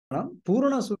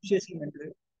பூரண சுவிசேஷம் என்று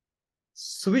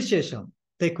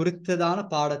சுவிசேஷத்தை குறித்ததான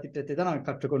பாடத்திட்டத்தை தான் நாங்கள்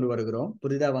கற்றுக்கொண்டு வருகிறோம்.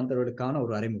 புதிதாக வந்தவர்களுக்கான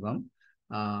ஒரு அறிமுகம்.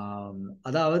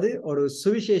 அதாவது ஒரு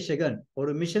சுவிசேஷகன்,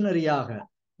 ஒரு மிஷனரியாக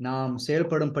நாம்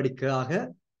செயல்படும் படிக்காக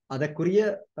அதற்குரிய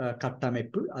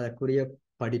கட்டமைப்பு, அதற்குரிய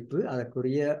படிப்பு,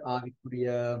 அதற்குரிய ஆவிக்குரிய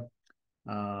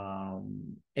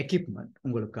எக்யூப்மெண்ட்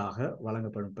உங்களுக்காக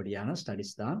வழங்கப்படும்படியான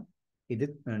ஸ்டடிஸ் தான் இது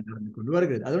நடந்து கொண்டு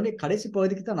வருகிறது. அதனுடைய கடைசி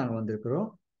பகுதிக்கு தான் நாங்கள் வந்திருக்கிறோம்.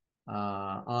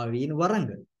 ஆவியின்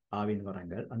வரங்கள், ஆவியின்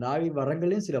வரங்கள். அந்த ஆவியின்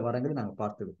வரங்களையும் சில வரங்களை நாங்கள்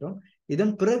பார்த்து விட்டோம்.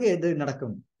 இதன் பிறகு எது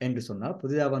நடக்கும் என்று சொன்னால்,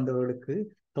 புதிதாக வந்தவர்களுக்கு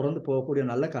தொடர்ந்து போகக்கூடிய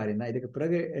நல்ல காரியம் தான். இதுக்கு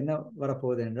பிறகு என்ன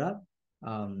வரப்போகுது என்றால்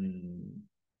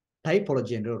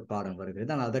டைப்பாலஜி என்ற ஒரு பாடம்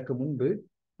வருகிறது. ஆனால் அதற்கு முன்பு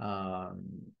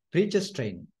ப்ரீச்சர்ஸ்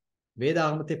ட்ரைனிங்,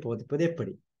 வேதாகமத்தை போதிப்பது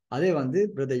எப்படி, அதே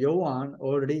பிரதர் யோவான்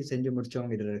ஆல்ரெடி செஞ்சு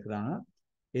முடிச்சவங்க இதில் இருக்கிறாங்க.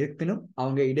 இருப்பினும்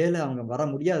அவங்க இடையில அவங்க வர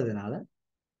முடியாததுனால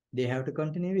they have to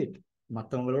continue it.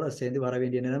 மற்றவங்களோட சேர்ந்து வர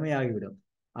வேண்டிய நிலைமை ஆகிவிடும்.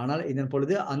 ஆனால் இதன்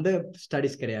பொழுது அந்த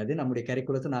ஸ்டடிஸ் கிடையாது. நம்முடைய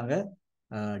கரிக்குலத்தை நாங்கள்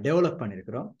டெவலப்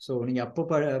பண்ணியிருக்கிறோம். ஸோ நீங்கள் அப்போ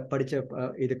படித்த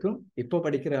இதுக்கும் இப்போ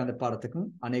படிக்கிற அந்த பாடத்துக்கும்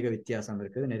அநேக வித்தியாசம்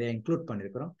இருக்குது. நிறைய இன்க்ளூட்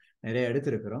பண்ணியிருக்கிறோம், நிறைய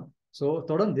எடுத்திருக்கிறோம். ஸோ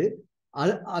தொடர்ந்து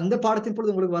அந்த பாடத்தின்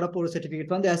பொழுது உங்களுக்கு வரப்போகிற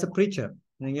சர்டிஃபிகேட் ஆஸ் அ ப்ரீச்சர்.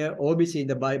 நீங்கள் ஓபிசி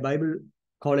இந்த பைபிள்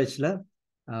காலேஜில்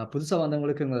புதுசாக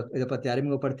வந்தவங்களுக்கு இதை பற்றி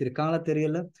அறிமுகப்படுத்தியிருக்காங்களா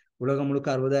தெரியல. உலகம் முழுக்க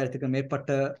 60,000க்கு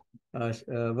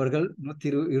மேற்பட்டவர்கள்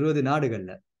 120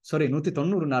 நாடுகள்ல,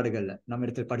 190 நாடுகள்ல நம்ம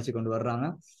இடத்துல படிச்சு கொண்டு வர்றாங்க.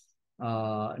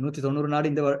 190 நாடு.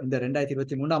 இந்த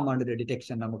 2023ஆம் ஆண்டு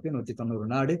டிடெக்ஷன் நமக்கு 190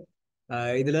 நாடு.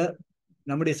 இதுல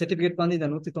நம்முடைய சர்டிபிகேட் இந்த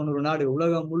 190 நாடு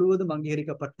உலகம் முழுவதும்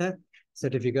அங்கீகரிக்கப்பட்ட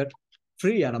சர்டிபிகேட்.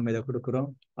 ஃப்ரீயா நம்ம இதை கொடுக்குறோம்.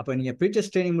 அப்ப நீங்க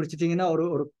ப்ரீச்சர்ஸ் ட்ரைனிங் முடிச்சிட்டீங்கன்னா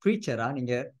ஒரு ப்ரீச்சரா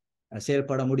நீங்க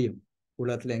செயல்பட முடியும்.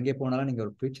 உலகத்துல எங்கே போனாலும் நீங்க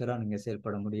ஒரு ப்ரீச்சரா நீங்க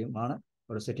செயல்பட முடியுமான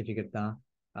ஒரு சர்டிபிகேட் தான்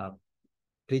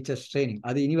ப்ரீச்சர்ஸ் ட்ரைனிங்.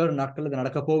 அது இனி வரும் நாட்கள்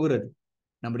நடக்க போகிறது.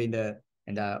 நம்முடைய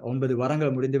இந்த 9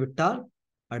 வாரங்கள் முடிந்து விட்டால்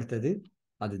அடுத்தது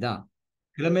அதுதான்.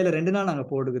 கிழமையில 2 நாள் நாங்கள்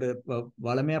போடுகிற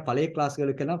வளமையா பழைய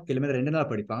கிளாஸ்களுக்கெல்லாம் கிழமையில 2 நாள்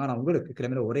படிப்பாங்க. ஆனால் உங்களுக்கு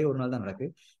கிழமையில ஒரே ஒரு நாள் தான்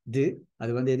நடக்குது.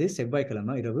 அது இது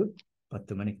செவ்வாய்க்கிழமை இரவு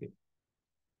 10 மணிக்கு.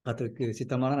 அதுக்கு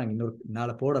சித்தமான நாங்கள் இன்னொரு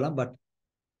நாளை போடலாம். பட்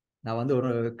நான்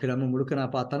ஒரு கிழமை முழுக்க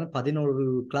நான் பார்த்தாலும் 11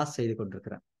 கிளாஸ் செய்து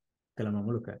கொண்டிருக்கிறேன் கிழமை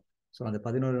முழுக்க. ஸோ அந்த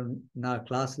 11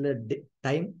 கிளாஸ்ல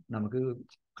டைம் நமக்கு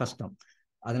கஷ்டம்.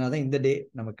 அதனாலதான் இந்த டே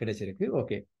நமக்கு கிடைச்சிருக்கு.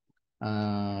 Okay,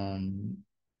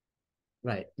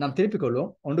 right. நாம் திருப்பிக்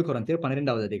கொள்வோம். 1 கொரிந்தியர்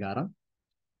 12வது அதிகாரம்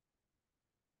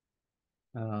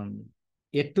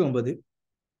 8, 9,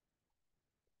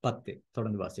 10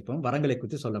 தொடர்ந்து வாசிப்போம். வரங்களை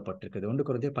குறித்து சொல்லப்பட்டிருக்கிறது. 1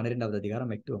 கொரிந்தியர் 12வது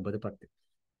அதிகாரம் 8, 9, 10.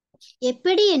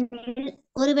 எப்படி எனில்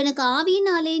ஒருவனுக்கு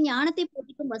ஆவியினாலே ஞானத்தை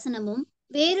போதிக்கும் வசனமும்,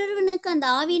 வேறொருவனுக்கு அந்த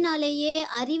ஆவியினாலேயே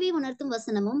அறிவை உணர்த்தும்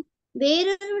வசனமும்,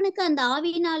 வேறொருவனுக்கு அந்த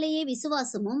ஆவியினாலேயே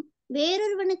விசுவாசமும்,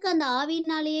 வேறொருவனுக்கு அந்த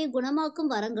ஆவியினாலேயே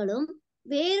குணமாக்கும் வரங்களும்,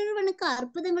 வேறொருவனுக்கு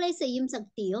அற்புதங்களை செய்யும்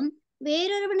சக்தியும்,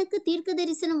 வேறொருவனுக்கு தீர்க்க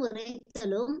தரிசனம்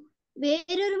உரைத்தலும்,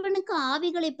 வேறொருவனுக்கு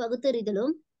ஆவிகளை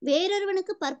பகுத்தறிதலும்,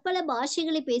 வேறொருவனுக்கு பற்பல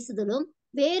பாஷைகளை பேசுதலும்,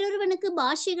 வேறொருவனுக்கு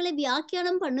பாஷைகளை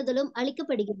வியாக்கியானம் பண்ணுதலும்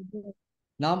அளிக்கப்படுகிறது.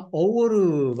 நாம் ஒவ்வொரு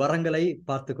வரங்களை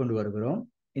பார்த்து கொண்டு வருகிறோம்.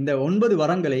 இந்த 9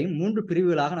 வரங்களையும் 3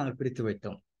 பிரிவுகளாக நாங்கள் பிரித்து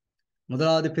வைத்தோம்.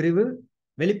 முதலாவது பிரிவு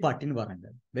வெளிப்பாட்டின்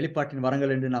வரங்கள். வெளிப்பாட்டின்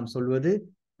வரங்கள் என்று நாம் சொல்வது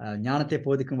ஞானத்தை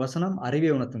போதிக்கும் வசனம், அறிவை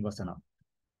உணர்த்தும் வசனம்.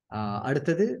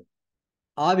 அடுத்தது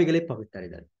ஆவிகளை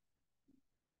பகுத்தறிதல்.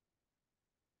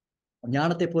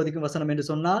 ஞானத்தை போதிக்கும் வசனம் என்று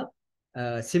சொன்னால்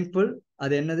சிம்பிள்.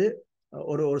 அது என்னது?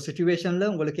 ஒரு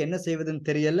சிச்சுவேஷன்ல உங்களுக்கு என்ன செய்வதுன்னு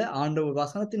தெரியல, ஆண்டவர்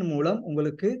வசனத்தின் மூலம்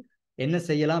உங்களுக்கு என்ன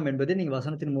செய்யலாம் என்பதை நீங்க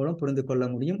வசனத்தின் மூலம் புரிந்து கொள்ள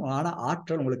முடியும். ஆனா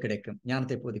ஆற்றல் உங்களுக்கு கிடைக்கும்.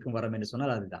 ஞானத்தை போதிக்கும் வரம் என்று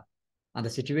சொன்னால் அதுதான். அந்த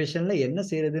சிச்சுவேஷன்ல என்ன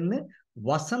செய்யறதுன்னு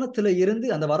வசனத்துல இருந்து,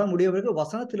 அந்த வரம் உடையவர்கள்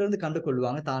வசனத்திலிருந்து கண்டு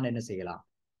கொள்வாங்க தான் என்ன செய்யலாம்.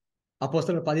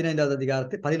 அப்போஸ்தலர்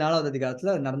 14வது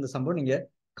அதிகாரத்துல நடந்த சம்பவம் நீங்க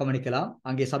கவனிக்கலாம்.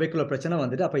 அங்கே சபைக்குள்ள பிரச்சனை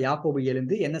வந்துட்டு அப்ப யாக்கோபு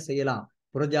எழுந்து என்ன செய்யலாம்,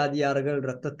 புறஜாதியார்கள்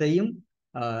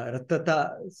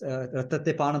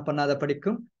ரத்தத்தை பானம் பண்ணாத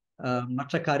படிக்கும்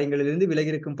மற்ற காரியங்களிலிருந்து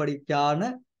விலகி இருக்கும் படிக்கான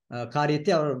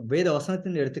காரியத்தை அவர் வேத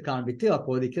வசனத்தின் எடுத்து காண்பித்து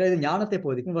போதிக்கிறார். இது ஞானத்தை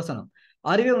போதிக்கும் வசனம்.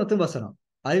 அறிவை உணர்த்தும் வசனம்.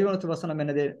 அறிவை உணர்த்தும் வசனம்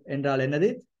என்னது என்றால் என்னது?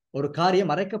 ஒரு காரியம்,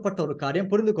 மறைக்கப்பட்ட ஒரு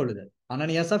காரியம் புரிந்து கொள்ளுதல்.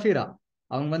 அனனியா சஃபீரா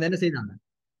அவங்க என்ன செய்தாங்க?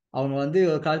 அவங்க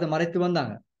ஒரு காரியத்தை மறைத்து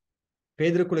வந்தாங்க.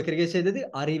 பேதுருக்குள்ள கிரியை செய்தது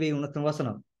அறிவை உணர்த்தும்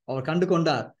வசனம். அவர் கண்டு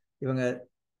கொண்டார். இவங்க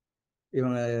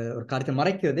ஒரு காரியத்தை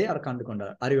மறைக்கிறதே அவர் கண்டு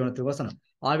கொண்டார். அறிவை உணர்த்தும் வசனம்.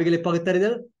 ஆவிகளை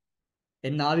பகுத்தறிதல்,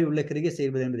 என் ஆவி உள்ள கிரியை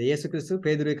செய்வது என்பது. இயேசு கிறிஸ்து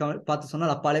பேதுருவை பார்த்து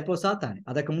சொன்னார், அப்பாலே போ சாத்தானே.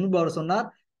 அதற்கு முன்பு அவர் சொன்னார்,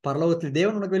 பரலோகத்தில்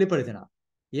தேவன் உனக்கு வெளிப்படுத்தினார்.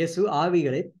 இயேசு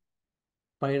ஆவிகளை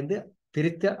பகிர்ந்து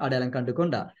பிரித்த அடையாளம் கண்டு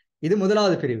கொண்டார். இது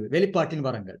முதலாவது பிரிவு, வெளிப்பாட்டின்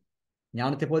வரங்கள்.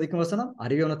 ஞானத்தை போதிக்கும் வசனம்,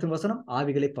 அறிவை உணர்த்தும் வசனம்,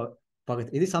 ஆவிகளை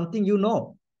பகுத்து. இது சம்திங் யூ நோ,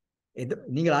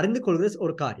 நீங்கள் அறிந்து கொள்கிற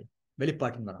ஒரு காரியம்,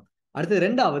 வெளிப்பாட்டின் வரம். அடுத்தது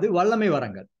 2வது வல்லமை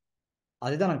வரங்கள்.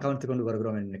 அதுதான் நான் கவனித்துக் கொண்டு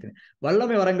வருகிறோம் நினைக்கிறேன்.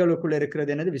 வல்லமை வரங்களுக்குள்ள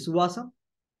இருக்கிறது என்னது? விசுவாசம்,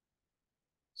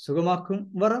 சுகமாக்கும்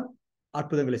வரம்,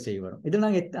 அற்புதங்களை செய்யும் வரம். இதில்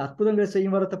நாங்க அற்புதங்களை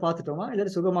செய்யும் வரத்தை பார்த்துட்டோமா,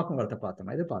 இல்லை சுகமாக்கும் வரத்தை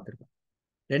பார்த்தோமா? இது பார்த்துருக்கோம்.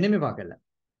 ரெண்டுமே பார்க்கல.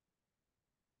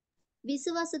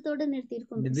 விசுவாசத்தோட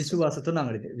நிறுத்தியிருக்கோம். விசுவாசத்தோடு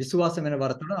நாங்கள் விசுவாசம் என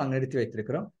வரத்தோடு நாங்கள் நிறுத்தி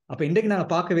வைத்திருக்கிறோம். அப்ப இன்றைக்கு நாங்க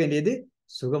பார்க்க வேண்டியது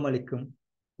சுகமளிக்கும்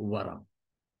வரம்.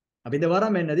 அப்ப இந்த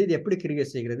வரம் என்னது? இது எப்படி கிரியை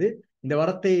செய்கிறது? இந்த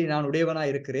வரத்தை நான் உடையவனா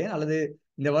இருக்கிறேன், அல்லது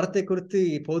இந்த வரத்தை குறித்து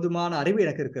போதுமான அறிவு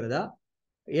எனக்கு இருக்கிறதா?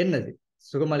 என்னது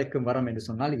சுகமளிக்கும் வரம் என்று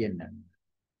சொன்னால் என்ன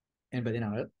என்பதை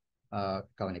நாங்கள்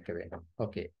கவனிக்க வேண்டும்.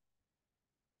 ஓகே,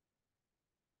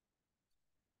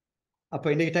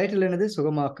 அப்ப இன்றைக்கு டைட்டில் என்னது?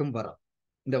 சுகமாக்கும் வரம்.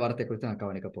 இந்த வரத்தை குறித்து நான்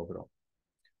கவனிக்க போகிறோம்.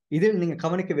 இதில் நீங்க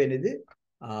கவனிக்க வேண்டியது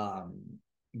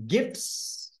கிஃப்ட்ஸ்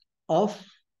ஆஃப்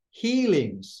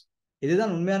ஹீலிங்ஸ்.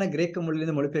 இதுதான் உண்மையான கிரேக்க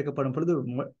மொழியிலிருந்து மொழிபெயர்க்கப்படும் பொழுது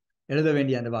எழுத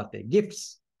வேண்டிய அந்த வார்த்தை. கிஃப்ட்ஸ்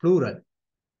ப்ளூரல்,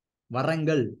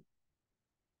 வரங்கள்,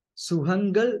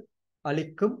 சுகங்கள்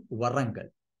அளிக்கும் வரங்கள்.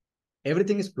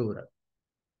 Everything is plural.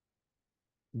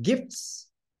 Gifts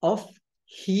of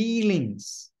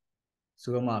healings,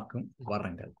 சுகமாக்கும்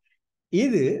வரங்கள்.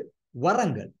 இது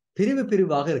வரங்கள் பிரிவு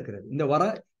பிரிவாக இருக்கிறது.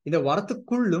 இந்த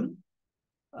வரத்துக்குள்ளும்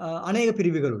அநேக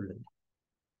பிரிவுகள் உள்ளது.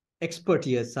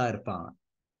 எக்ஸ்பர்டியஸா இருப்பாங்க.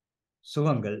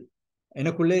 சுகங்கள்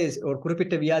எனக்குள்ளே ஒரு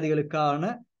குறிப்பிட்ட வியாதிகளுக்கான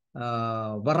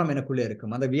வரம் எனக்குள்ளே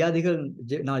இருக்கும். அந்த வியாதிகள்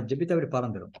நான் ஜெபித்தபடி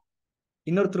பறந்துடும்.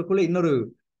 இன்னொருத்தருக்குள்ள இன்னொரு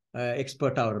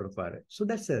எக்ஸ்பர்ட்டா அவர் இருப்பாரு. ஸோ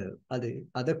தட்ஸ் அது.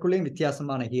 அதற்குள்ளேயும்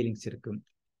வித்தியாசமான ஹீலிங்ஸ் இருக்கும்,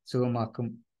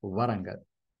 சுகமாக்கும் வரங்கள்.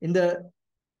 இந்த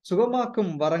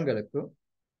சுகமாக்கும் வரங்களுக்கும்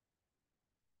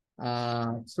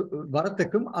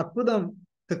வரத்துக்கும்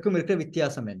அற்புதத்துக்கும் இருக்கிற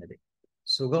வித்தியாசம் என்னது?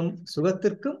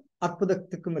 சுகத்திற்கும்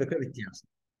அற்புதத்துக்கும் இருக்கிற வித்தியாசம்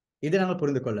இதை நாங்கள்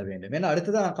புரிந்து கொள்ள வேண்டும். ஏன்னா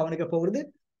அடுத்ததான் நான் கவனிக்க போகிறது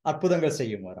அற்புதங்கள்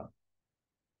செய்யும் வரம்.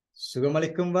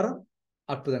 சுகமளிக்கும் வரம்,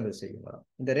 அற்புதங்கள் செய்யும் வரம்.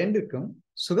 இந்த ரெண்டுக்கும்,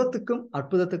 சுகத்துக்கும்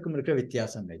அற்புதத்துக்கும் இருக்கிற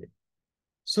வித்தியாசம் எது?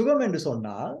 சுகம் என்று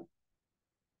சொன்னால்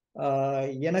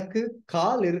எனக்கு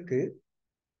கால் இருக்கு,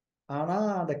 ஆனா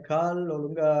அந்த கால்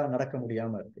ஒழுங்கா நடக்க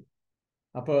முடியாம இருக்கு.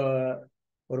 அப்போ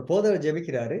ஒரு போதவர்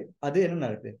ஜெபிக்கிறாரு, அது என்ன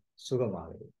நடக்குது?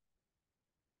 சுகமாகுது.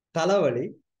 தலைவலி,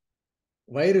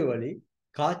 வயிறு வலி,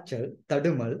 காய்ச்சல்,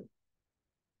 தடுமல்,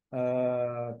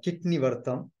 கிட்னி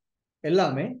வருத்தம்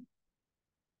எல்லாமே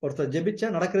ஒருத்தர் ஜெபிச்சா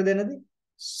நடக்கிறது என்னது?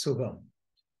 சுகம்.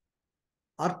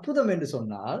 அற்புதம் என்று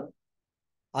சொன்னால்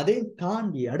அதை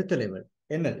தாண்டி அடுத்த லெவல்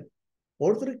என்னது?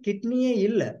 ஒருத்தருக்கு கிட்னியே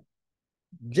இல்லை,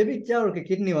 ஜெபிச்சா அவருக்கு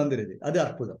கிட்னி வந்துருது, அது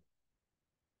அற்புதம்.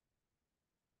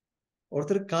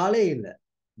 ஒருத்தருக்கு காலே இல்லை,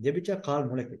 ஜெபிச்சா கால்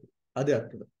முளைக்குது, அது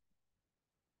அற்புதம்.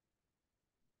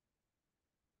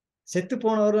 செத்து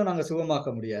போனவர்களும் நாங்க சுகமாக்க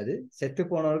முடியாது. செத்து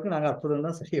போனவருக்கு நாங்க அற்புதம்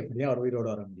தான் செய்ய முடியும், அவர் உயிரோடு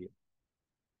வர முடியும்.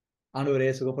 ஆண்டவரே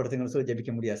சுகப்படுத்துங்கன்னு சொல்லி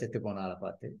ஜெபிக்க முடியாது செத்து போன ஆளை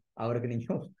பார்த்து. அவருக்கு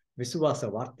நீங்க விசுவாச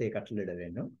வார்த்தையை கட்டளையிட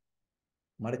வேண்டும்.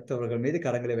 மரித்தவர்கள் மீது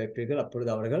கரங்களை வைப்பீர்கள்,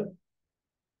 அப்பொழுது அவர்கள்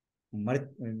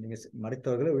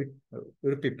மரித்தவர்களை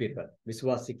உயிர்ப்பிப்பீர்கள்.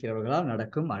 விசுவாசிக்கிறவர்களால்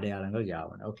நடக்கும் அடையாளங்கள்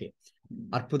யாவன. ஓகே,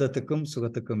 அற்புதத்துக்கும்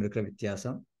சுகத்துக்கும் இருக்கிற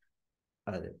வித்தியாசம்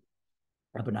அது.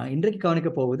 அப்ப நான் இன்றைக்கு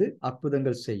கவனிக்க போவது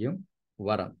அற்புதங்கள் செய்யும்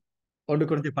வரம். 1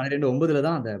 Corinthians 12:9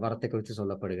 தான் அந்த வரத்தை குறித்து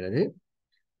சொல்லப்படுகிறது.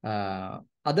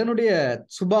 அதனுடைய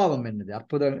சுபாவம் என்னது?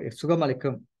 அற்புதம்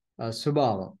சுகமளிக்கும்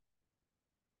சுபாவம்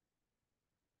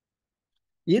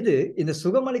இது. இந்த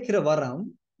சுகமளிக்கிற வரம்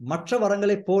மற்ற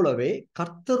வரங்களைப் போலவே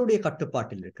கர்த்தருடைய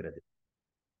கட்டுப்பாட்டில் இருக்கிறது.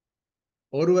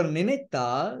 ஒருவர்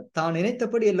நினைத்தால் தான்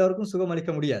நினைத்தபடி எல்லாருக்கும்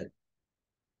சுகமளிக்க முடியாது.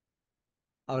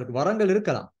 அவருக்கு வரங்கள்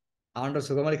இருக்கலாம், ஆண்டவர்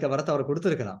சுகமளிக்க வரத்தை அவர்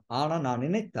கொடுத்திருக்கலாம். ஆனா நான்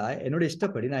நினைத்தா என்னுடைய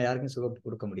இஷ்டப்படி நான் யாருக்கும் சுகம்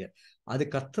கொடுக்க முடியாது. அது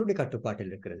கர்த்தருடைய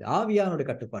கட்டுப்பாட்டில் இருக்கிறது, ஆவியானுடைய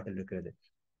கட்டுப்பாட்டில் இருக்கிறது.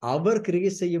 அவர்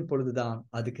கிரிகை செய்யும் பொழுதுதான்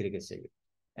அது கிரிகை செய்யும்.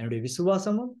 என்னுடைய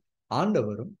விசுவாசமும்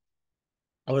ஆண்டவரும்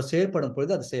அவர் செயல்படும்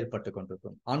பொழுது அது செயல்பட்டு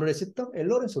கொண்டிருக்கும். ஆண்டவருடைய சித்தம்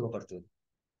எல்லோரும் சுகப்படுத்துவது,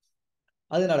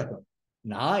 அது நடக்கும்.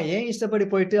 நான் ஏன் இஷ்டப்படி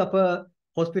போயிட்டு அப்ப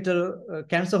ஹாஸ்பிட்டல்,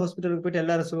 கேன்சர் ஹாஸ்பிட்டலுக்கு போயிட்டு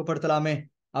எல்லாரும் சுகப்படுத்தலாமே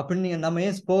அப்படின்னு நம்ம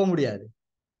ஏன் போக முடியாது?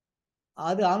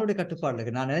 அது ஆணுடைய கட்டுப்பாடு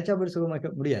இருக்கு. நான் நினைச்சபடி சுகமாக்க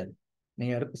முடியாது.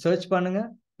 நீங்க சர்ச் பண்ணுங்க.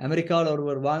 அமெரிக்காவில்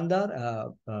ஒருவர் வாழ்ந்தார்,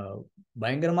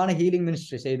 பயங்கரமான ஹீலிங்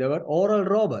மினிஸ்ட்ரி செய்தவர், ஓரல்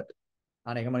ராபர்ட்.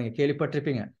 அநேகமா நீங்க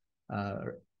கேள்விப்பட்டிருப்பீங்க.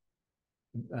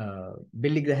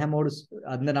 பில்லி கிரஹாமோடு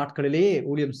அந்த நாட்களிலேயே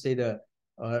ஊழியம் செய்த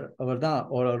அவர் தான்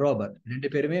ஓரல் ராபர்ட். 2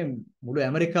 பேருமே முழு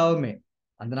அமெரிக்காவுமே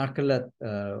அந்த நாட்கள்ல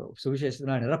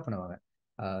சுவிசேஷத்தினால் நிரப்பினவங்க.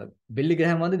 பில்லி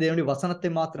கிரஹாம் வந்து தேவனுடைய வசனத்தை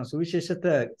மாத்திரம்,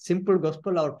 சுவிசேஷத்தை சிம்பிள்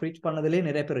காஸ்பல் அவர் ப்ரீச் பண்ணதிலே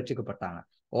நிறைய பேர் ரட்சிக்கப்பட்டாங்க.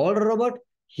 ஓரல் ராபர்ட்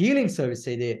ஹீலிங் சர்வீஸ்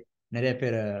செய்து நிறைய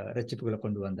பேர் ரட்சிப்புகளை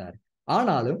கொண்டு வந்தார்.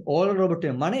 ஆனாலும் ஓரல் ராபர்ட்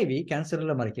மனைவி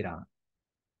கேன்சர்ல மறிக்கிறாங்க.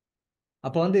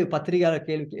 அப்ப வந்து பத்திரிகையாளர்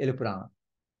கேள்வி எழுப்புறாங்க,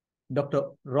 டாக்டர்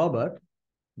ராபர்ட்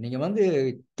நீங்க வந்து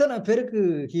இத்தனை பேருக்கு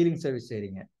ஹீலிங் சர்வீஸ்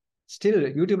செய்றீங்க, ஸ்டில்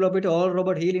யூடியூப்ல போயிட்டு ஓரல்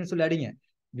ராபர்ட் ஹீலிங் சொல்லி அடிங்க,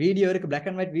 வீடியோ இருக்கு, பிளாக்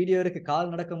அண்ட் ஒயிட் வீடியோ இருக்கு.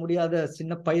 கால் நடக்க முடியாத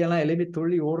சின்ன பையெல்லாம் எழுப்பி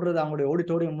துள்ளி ஓடுறது, அவங்களுடைய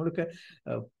ஆடிட்டோரியம் முழுக்க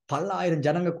பல்லாயிரம்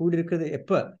ஜனங்க கூடி இருக்குது.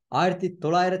 எப்ப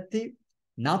 1940,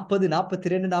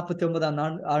 42,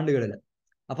 49 ஆண்டுகளில்.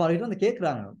 அப்ப அவர்கிட்ட வந்து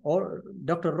கேட்கிறாங்க,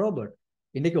 டாக்டர் ரோபர்ட்,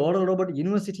 இன்னைக்கு ஓரல் ரோபர்ட்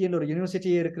யூனிவர்சிட்டி என்ற ஒரு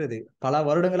யூனிவர்சிட்டியே இருக்கிறது. பல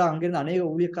வருடங்களா அங்கிருந்து அநேக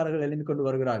ஊழியக்காரர்கள் எழுப்பி கொண்டு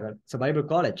வருகிறார்கள். Bible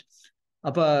college.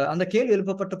 அப்ப அந்த கேள்வி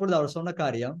எழுப்பப்பட்ட பொழுது அவர் சொன்ன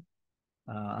காரியம்,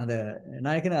 அந்த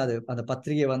நினைக்கிறேன் அது அந்த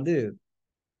பத்திரிகை வந்து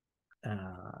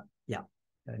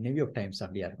நியூயார்க் டைம்ஸ்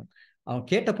அப்படியா இருக்கும். அவன்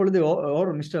கேட்ட பொழுது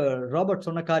மிஸ்டர் ராபர்ட்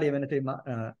சொன்ன காரியம் என்ன தெரியுமா?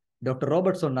 டாக்டர்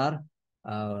ராபர்ட் சொன்னார்,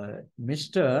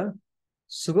 மிஸ்டர்,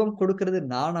 சுகம் கொடுக்கிறது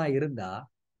நானா இருந்தா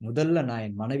முதல்ல நான்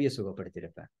என் மனைவியை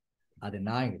சுகப்படுத்தியிருப்பேன். அது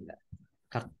நான் இல்லை,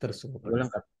 கர்த்தர்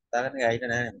சுகப்படுத்த.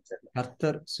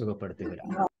 கர்த்தர்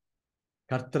சுகப்படுத்துகிறார்,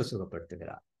 கர்த்தர்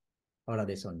சுகப்படுத்துகிறார். அவர்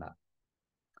அதை சொன்னார்.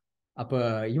 அப்ப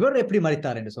இவர் எப்படி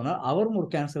மரித்தார் என்று சொன்னார், அவரும் ஒரு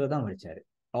கேன்சர் தான் மரிச்சாரு.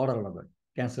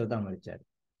 கேன்சர் தான் மரிச்சாரு.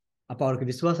 அப்ப அவருக்கு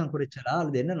விசுவாசம் குறிச்சதா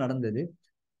அல்லது என்ன நடந்தது?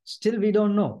 Still we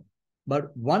don't know. But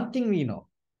one thing we know,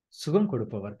 சுகம்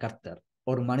கொடுப்பவர் கர்த்தர்,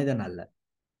 ஒரு மனிதன் அல்ல.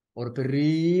 ஒரு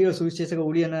பெரிய சுவிசேஷக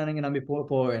ஊழியனை நீங்க நம்பி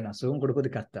போக வேணாம். சுகம் கொடுப்பது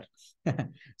கர்த்தர்.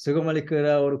 சுகமளிக்கிற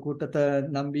ஒரு கூட்டத்தை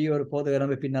நம்பி ஒரு போதகரை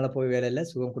நம்பி பின்னால போய் வேலை இல்லை.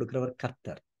 சுகம் கொடுக்கிறவர்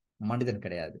கர்த்தர், மனிதன்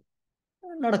கிடையாது.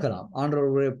 நடக்கலாம்,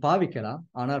 ஆண்டவர் பாவிக்கலாம்,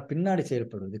 ஆனால் பின்னாடி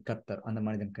செயல்படுவது கர்த்தர், அந்த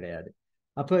மனிதன் கிடையாது.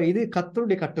 அப்ப இது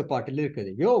கர்த்தருடைய கட்டுப்பாட்டில்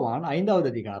இருக்குது. யோவான் 5வது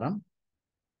அதிகாரம்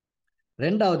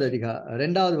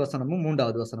 2வது வசனமும்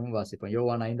 3வது வசனமும் வாசிப்போம்.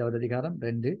 யோவான் 5வது அதிகாரம்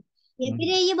 2.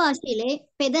 எபிரேய பாஷையிலே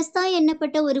பெதஸ்தா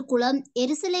என்னப்பட்ட ஒரு குளம்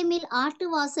எருசலேமில் ஆட்டு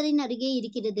வாசலின் அருகே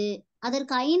இருக்கிறது.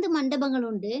 அதற்கு 5 மண்டபங்கள்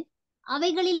உண்டு.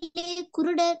 அவைகளிலே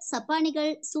குருடர்,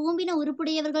 சப்பானிகள், சூம்பின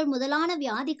உருப்புடையவர்கள் முதலான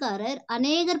வியாதிக்காரர்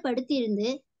அநேகர் படுத்திருந்து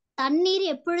தண்ணீர்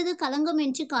எப்பொழுது கலங்கும்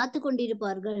என்று காத்து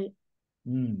கொண்டிருப்பார்கள்.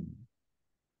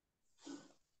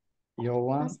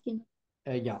 யோவான்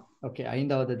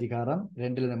 5வது அதிகாரம்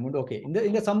 2-3. ஓகே,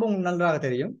 இந்த சம்பவம் நன்றாக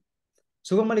தெரியும்.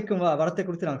 சுகமளிக்கும் வரத்தை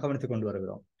குறித்து நாம் கவனித்துக் கொண்டு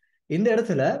வருகிறோம். இந்த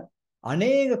இடத்துல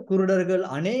அநேக குருடர்கள்,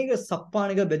 அநேக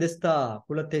சப்பானிகள் பெதெஸ்தா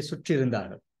குளத்தை சுற்றி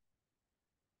இருந்தார்கள்,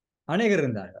 அநேகர்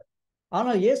இருந்தார்கள்.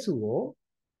 ஆனால் இயேசுவோ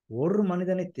ஒரு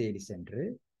மனிதனை தேடி சென்று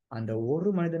அந்த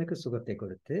ஒரு மனிதனுக்கு சுகத்தை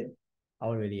கொடுத்து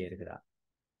அவர் வெளியேறுகிறார்.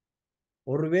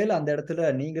 ஒருவேளை அந்த இடத்துல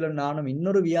நீங்களும் நானும்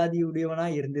இன்னொரு வியாதியுடையவனா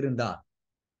இருந்திருந்தா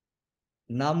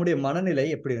நம்முடைய மனநிலை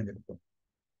எப்படி இருந்திருக்கும்?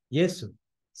 இயேசு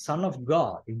சன் ஆஃப்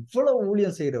காட், இவ்வளவு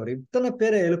ஊழியம் செய்கிறவர், இத்தனை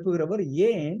பேரை எழுப்புகிறவர்,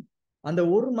 ஏன் அந்த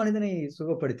ஒரு மனிதனை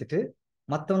சுகப்படுத்திட்டு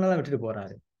மற்றவனெல்லாம் விட்டுட்டு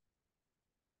போறாரு?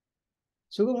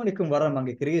 சுகமளிக்கும் வரம்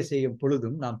அங்கே கிரியை செய்யும்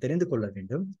பொழுதும் நாம் தெரிந்து கொள்ள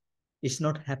வேண்டும், it's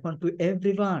not happen to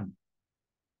everyone.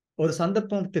 ஒரு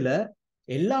சந்தர்ப்பத்துல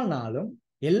எல்லா நாளும்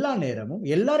எல்லா நேரமும்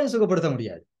எல்லாரையும் சுகப்படுத்த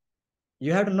முடியாது.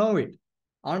 You have to know it.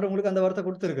 ஆண்டு உங்களுக்கு அந்த வார்த்தை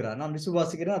கொடுத்திருக்கிறார். நான்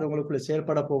விசுவாசிக்கிறேன், அது உங்களுக்குள்ள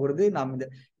செயல்பட போகிறது. நாம்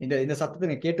இந்த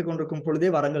சத்தத்தை கேட்டுக்கொண்டிருக்கும் பொழுதே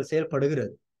வரங்கள்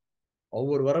செயல்படுகிறது.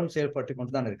 ஒவ்வொரு வரம் செயல்பட்டு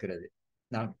கொண்டுதான் இருக்கிறது.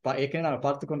 ஏற்கனவே நாங்கள்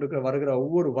பார்த்து கொண்டிருக்கிற வருகிற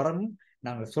ஒவ்வொரு வரமும்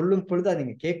நாங்கள் சொல்லும் பொழுது, அது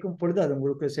நீங்க கேட்கும் பொழுது அது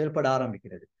உங்களுக்கு செயல்பட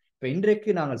ஆரம்பிக்கிறது. இப்ப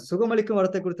இன்றைக்கு நாங்கள் சுகமளிக்கும்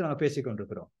வரத்தை குறித்து நாங்கள் பேசிக்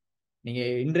கொண்டிருக்கிறோம். நீங்க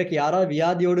இன்றைக்கு யாராவது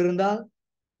வியாதியோடு இருந்தால்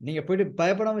நீங்க போயிட்டு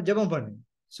பயப்படாம ஜெபம் பண்ணு,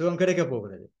 சுகம் கிடைக்க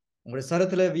போகிறது. உங்களுடைய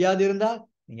சரத்துல வியாதி இருந்தால்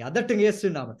நீங்க அதட்டுங்க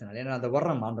இயேசு நாமத்தினால். ஏன்னா அந்த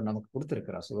வரம் ஆண்டவர் நமக்கு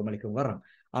கொடுத்திருக்கிறார், சுகமளிக்கும் வரம்.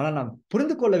 ஆனால் நாம்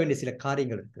புரிந்து கொள்ள வேண்டிய சில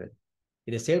காரியங்கள் இருக்கிறது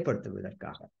இதை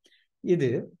செயல்படுத்துவதற்காக. இது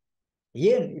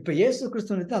ஏன் இப்ப இயேசு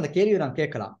கிறிஸ்துவிற்கு அந்த கேள்வியை நாம்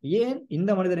கேட்கலாம், ஏன்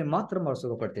இந்த மனிதனை மாத்திரம் அவர்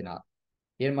சுகப்படுத்தினார்,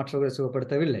 ஏன் மற்றவர்களை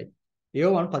சுகப்படுத்தவில்லை?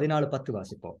 யோவான் 14:10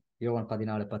 வாசிப்போம். யோவான்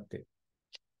 14:10.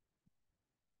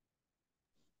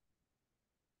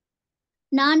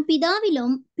 நான்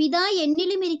பிதாவிலும் பிதா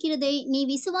என்னிலும் இருக்கிறதை நீ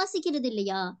விசுவாசிக்கிறது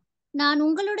இல்லையா? நான்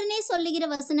உங்களுடனே சொல்லுகிற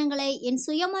வசனங்களை என்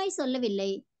சுயமாய்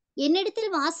சொல்லவில்லை.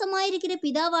 என்னிடத்தில் வாசமாயிருக்கிற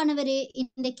பிதாவானவரே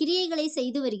இந்த கிரியைகளை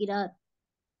செய்து வருகிறார்.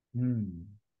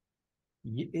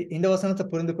 இந்த வசனத்தை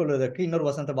புரிந்து கொள்வதற்கு இன்னொரு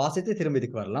வசனத்தை வாசித்து திரும்ப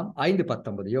இதுக்கு வரலாம்.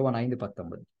 5:19, யோவான்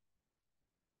 5:19.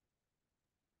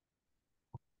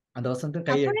 அந்த வசனத்தை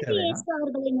கையை எடுத்து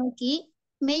அவர்களை நோக்கி,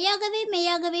 மெய்யாகவே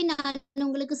மெய்யாகவே நான்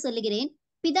உங்களுக்கு சொல்லுகிறேன்,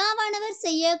 பிதாவானவர்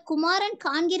செய்ய குமாரன்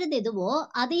காண்கிறது எதுவோ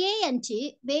அதையே அன்றி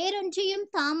வேறொன்றையும்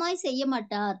தாமாய் செய்ய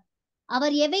மாட்டார்.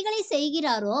 அவர் எவைகளை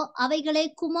செய்கிறாரோ அவைகளை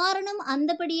குமாரனும்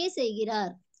அந்தபடியே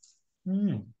செய்கிறார்.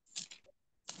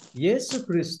 இயேசு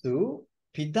கிறிஸ்து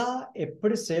பிதா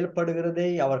எப்படி செயல்படுகிறதை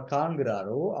அவர்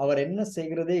காண்கிறாரோ, அவர் என்ன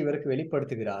செய்கிறதை இவருக்கு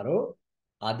வெளிப்படுத்துகிறாரோ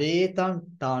அதே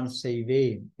தான்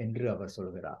செய்வேன் என்று அவர்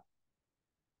சொல்கிறார்.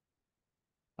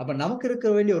 அப்ப நமக்கு இருக்க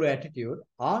வேண்டிய ஒரு ஆட்டிடியூட்,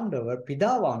 ஆண்டவர்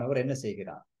பிதாவானவர் என்ன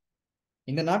செய்கிறார்,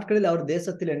 இந்த நாட்களில் அவர்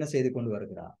தேசத்தில் என்ன செய்து கொண்டு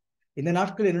வருகிறார், இந்த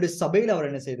நாட்களில் என்னுடைய சபையில் அவர்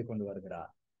என்ன செய்து கொண்டு வருகிறார்,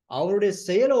 அவருடைய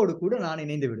செயலோடு கூட நான்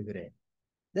இணைந்து விடுகிறேன்.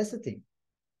 That's the thing.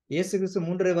 இயேசு கிறிஸ்து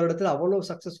 3.5 வருடத்தில் அவ்வளவு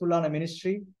சக்சஸ்ஃபுல்லான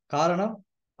மினிஸ்ட்ரி. காரணம்,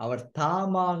 அவர்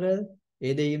தாமாக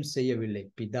எதையும் செய்யவில்லை.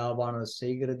 பிதாவானவர்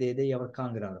செய்கிறது எதை அவர்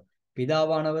காண்கிறாரோ.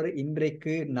 பிதாவானவர்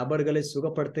இன்றைக்கு நபர்களை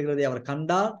சுகப்படுத்துகிறதை அவர்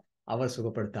கண்டால் அவர்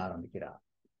சுகப்படுத்த ஆரம்பிக்கிறார்.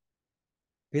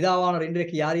 பிதாவானவர்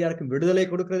இன்றைக்கு யார் யாருக்கும் விடுதலை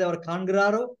கொடுக்கிறதை அவர்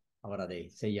காண்கிறாரோ அவர் அதை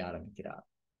செய்ய ஆரம்பிக்கிறார்.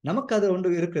 நமக்கு அது ஒன்று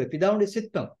இருக்கிறது, பிதாவுடைய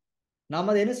சித்தம். நாம்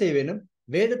அதை என்ன செய்ய வேண்டும்?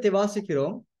 வேதத்தை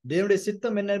வாசிக்கிறோம், தேவனுடைய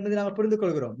சித்தம் என்ன என்பதை நாங்கள் புரிந்து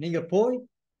கொள்கிறோம். நீங்க போய்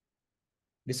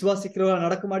விசுவாசிக்கிறவர்கள்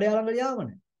நடக்கும் அடையாளங்கள் யாவன.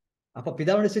 அப்ப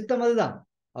பிதாவுடைய சித்தம் அதுதான்,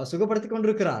 அவர் சுகப்படுத்தி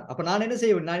கொண்டிருக்கிறார். அப்ப நான் என்ன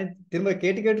செய்வேன்? நான் திரும்ப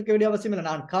கேட்டுக்க வேண்டிய அவசியம் இல்லை.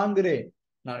 நான் காண்கிறேன்,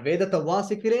 நான் வேதத்தை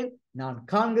வாசிக்கிறேன், நான்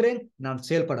காண்கிறேன், நான்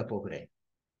செயல்பட போகிறேன்.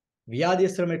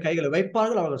 வியாதியஸ்தர்கள் கைகளை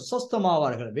வைப்பார்கள், அவர்கள்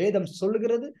சொஸ்தமாவார்கள். வேதம்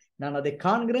சொல்லுகிறது, நான் அதை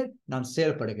காண்கிறேன், நான்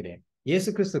செயல்படுகிறேன். இயேசு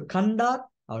கிறிஸ்து கண்டார்,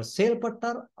 அவர்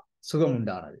செயல்பட்டார், சுகம்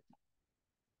உண்டானது.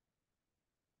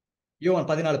 யோவான்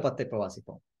 14:10 இப்ப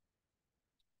வாசிப்போம்.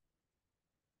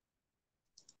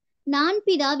 நான்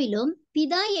பிதாவிலும்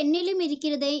பிதா என்னிலும்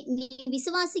இருக்கிறதை நீ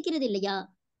விசுவாசிக்கிறது இல்லையா?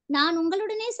 நான்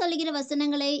உங்களுடனே சொல்லுகிற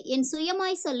வசனங்களை என்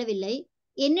சுயமாய் சொல்லவில்லை,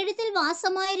 என்னிடத்தில்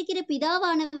வாசமாயிருக்கிற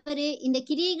பிதாவானவரே இந்த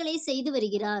கிரியைகளை செய்து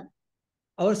வருகிறார்.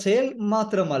 அவர் செயல்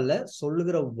மாத்திரம் அல்ல,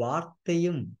 சொல்லுகிற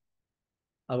வார்த்தையும்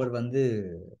அவர்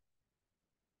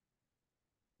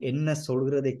என்ன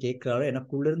சொல்கிறதை கேட்கிறாரோ,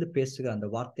 எனக்குள்ள இருந்து பேசுகிற அந்த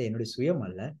வார்த்தை என்னுடைய சுயம்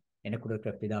அல்ல, எனக்குள்ள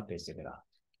இருக்கிற பிதா பேசுகிறார்.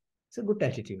 It's good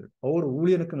attitude. ஒவ்வொரு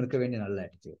ஊழியனுக்கும் இருக்க வேண்டிய நல்ல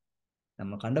ஆட்டிடியூட்.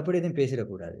 நம்ம கண்டபடி எதுவும்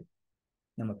பேசிடக்கூடாது.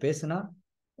 நம்ம பேசினா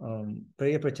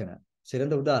பெரிய பிரச்சனை.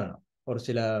 சிறந்த உதாரணம், ஒரு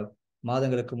சில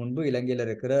மாதங்களுக்கு முன்பு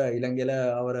இலங்கையில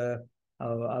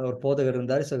அவர் போதகர்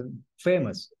இருந்தார்,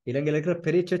 ஃபேமஸ். இலங்கையில இருக்கிற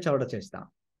பெரிய சர்ச் அவரோட சர்ச் தான்.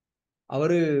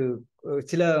 அவரு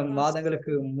சில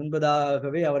மாதங்களுக்கு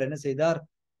முன்பதாகவே அவர் என்ன செய்தார்?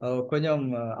 கொஞ்சம்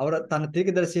அவர் தன்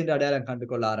தீர்க்கதரிசி என்று அடையாளம் கண்டு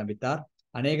கொள்ள ஆரம்பித்தார்.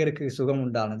 அநேகருக்கு சுகம்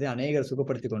உண்டானது, அநேகர்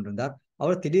சுகப்படுத்தி கொண்டிருந்தார்.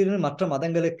 அவர் திடீர்னு மற்ற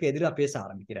மதங்களுக்கு எதிராக பேச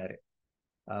ஆரம்பிக்கிறாரு.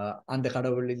 அந்த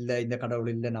கடவுள் இல்லை, இந்த கடவுள்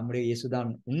இல்லை, நம்முடைய இயேசுதான்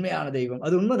உண்மையான தெய்வம்.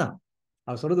 அது உண்மைதான்,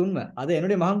 அவர் சொல்றது உண்மை. அதை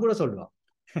என்னுடைய மகன் கூட சொல்லுவான்.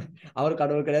 அவர்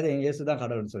கடவுள் கிடையாது, என் இயேசுதான்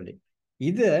கடவுள்னு சொல்லி.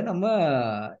 இதை நம்ம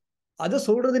அதை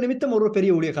சொல்றது நிமித்தம் ஒரு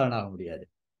பெரிய ஊழியக்காரன் ஆக முடியாது.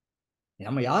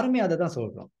 நம்ம யாருமே அதை தான்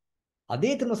சொல்றோம்.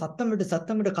 அதே திரும்ப சத்தம்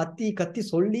விட்டு கத்தி கத்தி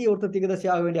சொல்லி ஒருத்தர் தீர்க்கதரிசி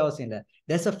ஆக வேண்டிய அவசியம் இல்லை.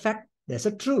 there's a fact, there's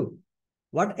a truth.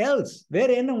 what else? வேற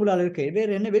என்ன உங்களால் இருக்கு? வேற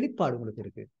என்ன வெளிப்பாடு உங்களுக்கு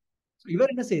இருக்கு?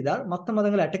 இவர் என்ன செய்தார்? மற்ற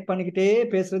மதங்களை அட்டாக் பண்ணிக்கிட்டே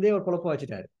பேசுறதே ஒரு குழப்பம்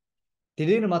வச்சுட்டாரு.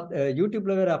 திடீர்னு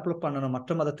யூடியூப்ல வேற அப்லோட் பண்ணணும்,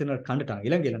 மற்ற மதத்தினர் கண்டுட்டாங்க.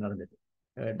 இலங்கையில நடந்தது.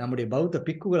 நம்முடைய பௌத்த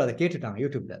பிக்குகள் அதை கேட்டுட்டாங்க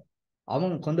யூடியூப்ல.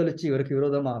 அவங்க கொந்தளிச்சு இவருக்கு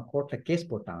விரோதமா கோர்ட்ல கேஸ்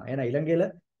போட்டாங்க. ஏன்னா இலங்கையில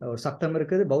ஒரு சட்டம்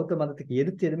இருக்குது, பௌத்த மதத்துக்கு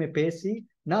எதிர்த்து எதுவுமே பேசி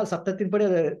நான் சட்டத்தின்படி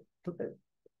அதை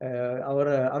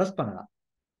அவரை அரெஸ்ட் பண்ணலாம்.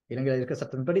 இலங்கையில் இருக்க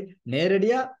சட்டத்தின்படி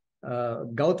நேரடியா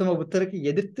கௌதம புத்தருக்கு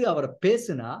எதிர்த்து அவரை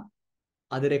பேசுனா,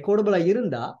 அது ரெக்கார்டபிளா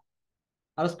இருந்தா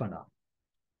அரெஸ்ட் பண்ணலாம்.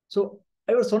 ஸோ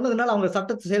இவர் சொன்னதுனால அவங்க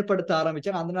சட்டத்தை செயல்படுத்த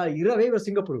ஆரம்பிச்சாங்க. அந்த நாள் இரவே இவர்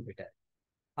சிங்கப்பூருக்கு போயிட்டார்.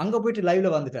 அங்க போயிட்டு லைவ்ல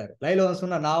வந்துட்டாரு. லைவ்ல வந்து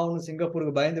சொன்னா, நான் ஒன்னும்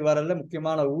சிங்கப்பூருக்கு பயந்து வரல,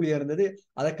 முக்கியமான ஊழியம் இருந்தது,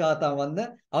 அதுக்காகத்தான்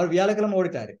வந்தேன். அவர் வியாழக்கிழமை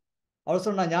ஓடிட்டாரு. அவர்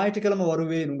சொன்னா, ஞாயிற்றுக்கிழமை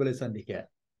வருவேன் உங்களை சந்திக்க.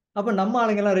 அப்ப நம்ம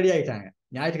ஆளுங்க எல்லாம் ரெடி ஆயிட்டாங்க.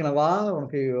 ஞாயிற்றுக்கிழமை வா,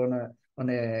 உனக்கு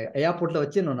ஒன்னு ஏர்போர்ட்ல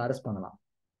வச்சு ஒன்னு அரெஸ்ட் பண்ணலாம்.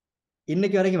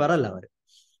 இன்னைக்கு வரைக்கும் வரல அவர்.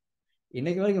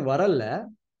 இன்னைக்கு வரைக்கும் வரல.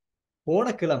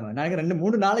 போன கிழமை நினைக்கிறேன்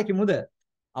 2-3 நாளைக்கு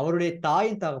அவருடைய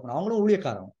தாயின் தகப்பன், அவங்களும்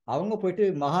ஊழியக்காரங்க, அவங்க போயிட்டு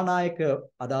மகாநாயக்க,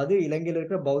 அதாவது இலங்கையில்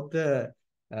இருக்கிற பௌத்த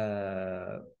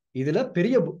இதுல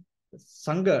பெரிய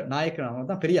சங்க நாயக்கன், அவங்க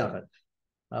தான் பெரிய ஆகள்,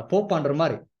 போப்பான்ற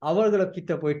மாதிரி. அவர்களை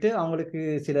கிட்ட போயிட்டு அவங்களுக்கு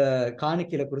சில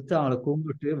காணிக்கையில கொடுத்து அவங்களை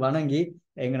கும்பிட்டு வணங்கி,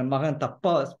 எங்க மகன்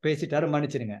தப்பா பேசிட்டாரு,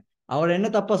 மன்னிச்சிருங்க. அவர் என்ன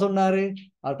தப்பா சொன்னாரு?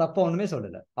 அவர் தப்பா ஒண்ணுமே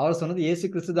சொல்லல. அவர் சொன்னது இயேசு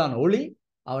கிறிஸ்து தான் ஒளி,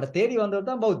 அவரை தேடி வந்தவர்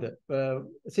தான் பௌத்த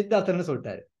சித்தார்த்தன்னு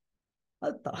சொல்லிட்டாரு.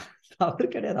 அது தவறு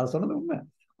கிடையாது, அவர் சொன்னது உண்மை.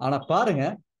 ஆனா பாருங்க,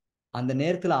 அந்த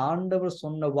நேரத்துல ஆண்டவர்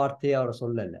சொன்ன வார்த்தையை அவர்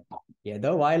சொல்லல. ஏதோ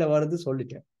வாயில வருது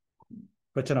சொல்லிட்டேன்,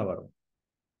 பிரச்சனை வரும்.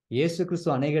 இயேசு கிறிஸ்து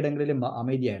அநேக இடங்களிலும்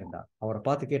அமைதியா இருந்தார். அவரை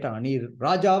பார்த்து கேட்டாங்க, நீ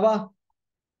ராஜாவா?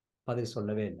 பதில்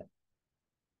சொல்லவே இல்லை.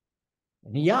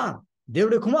 நீ யார்?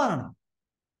 தேவனுடைய குமாரனா?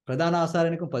 பிரதான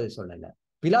ஆசாரியனுக்கும் பதில் சொல்லல.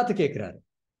 பிலாத்து கேட்கிறாரு,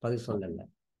 பதில் சொல்லல.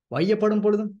 வையப்படும்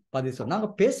பொழுதும் பதில் சொல்ல. நாங்க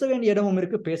பேச வேண்டிய இடமும்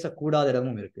இருக்கு, பேசக்கூடாத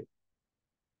இடமும் இருக்கு.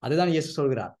 அதுதான் இயேசு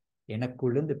சொல்கிறார்,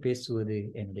 எனக்குள்ளிருந்து பேசுவது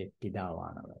என்னுடைய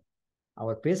பிதாவானவர்.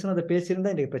 அவர் பேசுனதை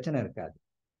பேசியிருந்தா இன்றைக்கு பிரச்சனை இருக்காது.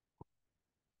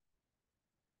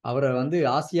 அவரை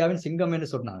ஆசியாவின் சிங்கம் என்று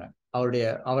சொன்னாங்க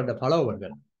அவருடைய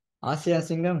பலவர்கள். ஆசியா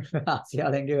சிங்கம்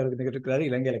ஆசியாவில் எங்கே இருக்கிறாரு?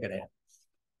 இலங்கையில கிடையாது.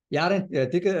 யாரையும்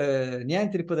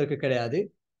நியாயம் தீர்ப்பதற்கு கிடையாது.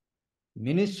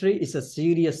 Ministry is a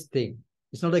serious thing,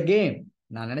 it's not a game.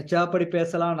 நான் நினைச்சாப்படி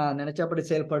பேசலாம், நான் நினைச்சாப்படி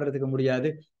செயல்படுறதுக்கு முடியாது.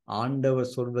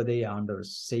 ஆண்டவர் சொல்வதை, ஆண்டவர்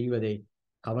செய்வதை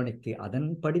கவனித்து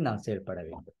அதன்படி நான் செயல்பட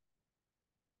வேண்டும்.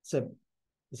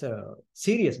 It's a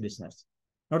serious business,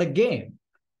 not a game.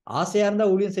 ஆசையா இருந்தா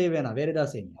ஊழியம் செய்ய வேணாம், வேற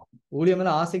ஏதாவது செய்யுங்க. ஊழியம்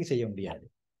ஆசைக்கு செய்ய முடியாது.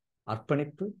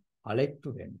 அர்ப்பணிப்பு, அழைப்பு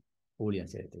வேண்டும்.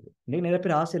 ஊழியம் செய்யறதுக்கு. இன்னைக்கு நிறைய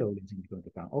பேர் ஆசையில ஊழியம் செஞ்சு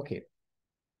கொண்டிருக்காங்க. ஓகே,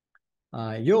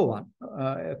 யோவான்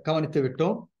கவனித்து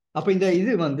விட்டோம். அப்ப இந்த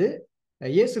இது வந்து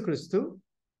இயேசு கிறிஸ்து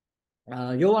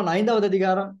யோவான் 5வது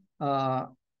அதிகாரம்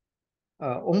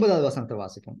 9வது வசனத்தை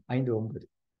வாசிப்போம். 5:9.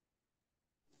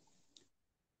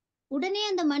 உடனே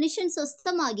அந்த மனுஷன்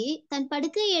சொஸ்தமாகி தன்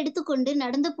படுக்கையை எடுத்துக்கொண்டு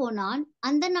நடந்து போனான்.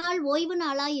 அந்த நாள் ஓய்வு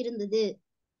நாளாய் இருந்தது.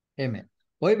 ஏமே,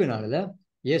 ஓய்வு நாளில்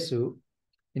இயேசு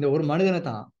இந்த ஒரு மனிதனை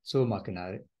தான்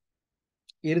சுகமாக்கினாரு.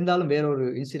 இருந்தாலும் வேறொரு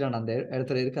இன்சிடென்ட் அந்த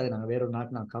இடத்துல இருக்கு. அதை நாங்கள் வேறொரு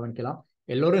நாட்டு நாங்கள் கவனிக்கலாம்.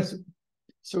 எல்லோரும்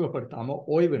சுகப்படுத்தாம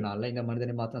ஓய்வு நாள்ல இந்த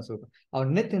மனிதனை மாத்திரம் சுகம்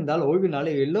அவன் நினைத்திருந்தால் ஓய்வு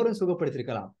நாளை எல்லோரும்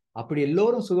சுகப்படுத்திருக்கலாம். அப்படி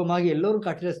எல்லோரும் சுகமாகி எல்லோரும்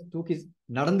கட்டில தூக்கி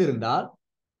நடந்திருந்தால்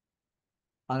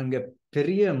அங்க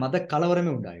பெரிய மத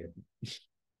கலவரமே உண்டாகிறது.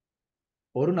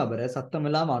 ஒரு நபரை சத்தம்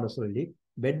இல்லாம ஆட சொல்லி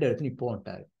பெட் எடுத்து நீ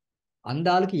போன்ட்டாரு. அந்த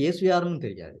ஆளுக்கு இயேசு யாருன்னு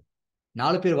தெரியாது.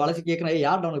 4 பேர் வளர்ச்சி கேட்கணும்,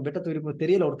 யார் அவனுக்கு பெட்ட தூக்கி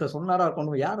தெரியல. ஒருத்தர் சொன்னாரா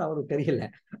கொண்டு யார் அவருக்கு தெரியல,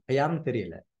 யாருன்னு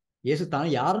தெரியல. இயேசு தான்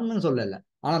யாருன்னு சொல்லல.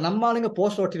 ஆனா நம்ம ஆளுங்க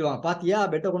போஸ்ட் ஓட்டிடுவாங்க, பாத்தியா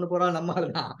பெட்டை கொண்டு போறா நம்ம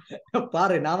ஆளுதான்,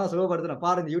 பாரு நான் தான் சுகப்படுத்துறேன்,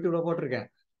 பாரு இந்த யூடியூப்ல போட்டிருக்கேன்.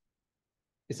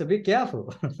 It's be careful.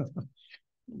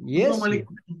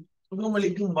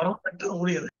 சுகமளிக்கும்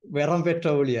வரம் பெற்ற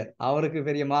ஊழியர், அவருக்கு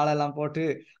பெரிய மாலை எல்லாம் போட்டு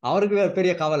அவருக்கு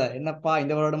பெரிய கவலை, என்னப்பா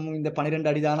இந்த வருடமும் இந்த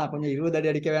 12 அடி தானா, கொஞ்சம் 20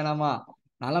 அடி அடிக்க வேணாமா,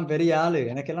 நான்லாம் பெரிய ஆளு,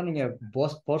 எனக்கெல்லாம் நீங்க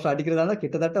போஸ்ட் அடிக்கிறதா இருந்தா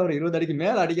கிட்டத்தட்ட ஒரு 20 அடிக்கு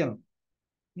மேல அடிக்கணும்.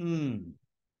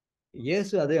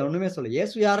 இயேசு அது ஒண்ணுமே சொல்ல.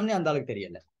 இயேசு யாருன்னு அந்த ஆளுக்கு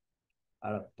தெரியல.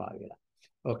 அடப்பாவிகளா.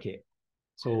 ஓகே,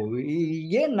 ஸோ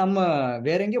ஏன் நம்ம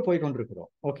வேற எங்கேயோ போய்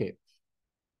கொண்டிருக்கிறோம். ஓகே,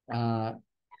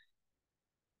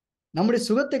 நம்முடைய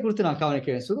சுகத்தை குறித்து நான்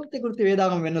கவனிக்கிறேன். சுகத்தை குறித்து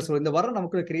வேதாகம் என்ன சொல்லுது? இந்த வரம்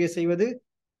நமக்குள்ள கிரியை செய்வது.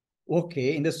 ஓகே,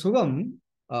 இந்த சுகம்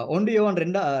 1 யோவான்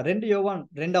 2 யோவான்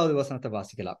 2வது வசனத்தை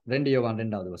வாசிக்கலாம். 2 யோவான்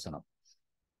 2வது வசனம்.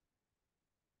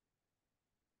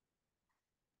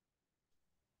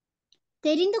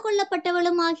 தெரிந்து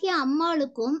கொள்ளப்பட்டவளுமாகிய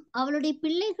அம்மாளுக்கும் அவளுடைய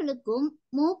பிள்ளைகளுக்கும்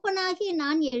மூப்பனாகிய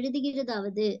நான்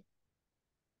எழுதுகிறதாவது.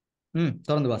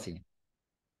 தொடர்ந்து வாசிங்க.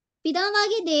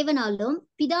 பிதாவாகிய தேவனாலும்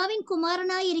பிதாவின்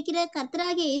குமாரனாய் இருக்கிற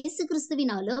கர்த்தராகிய இயேசு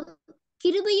கிறிஸ்துவினாலும்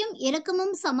கிருபையும்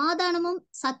இரக்கமும் சமாதானமும்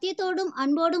சத்தியத்தோடும்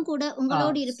அன்போடும் கூட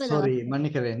உங்களோடு இருப்பதாக.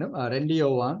 மன்னிக்க வேண்டும். 2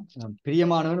 யோவான்,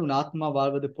 பிரியமானவன் உன் ஆத்மா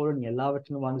வாழ்வது போல நீ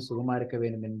எல்லாவற்றிலும் வாழ்ந்து சுகமா இருக்க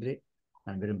வேண்டும் என்று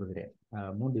நான் விரும்புகிறேன்.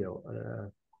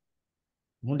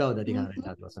 3வது அதிகாரம்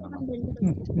 2வது வசனம்.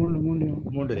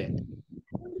 3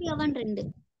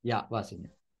 யா, வாசிங்க.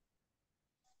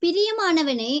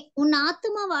 பிரியமானவனே, உன்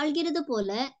ஆத்துமா வாழ்கிறது போல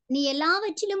நீ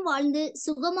எல்லாவற்றிலும் வாழ்ந்து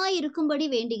சுகமாய் இருக்கும்படி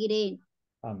வேண்டுகிறேன்.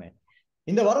 ஆமென்.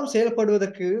 இந்த வரம்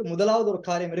செயல்படுவதற்கு முதலாவது ஒரு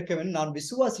காரியம் இருக்க வேண்டும். நான்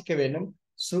விசுவாசிக்க வேண்டும்,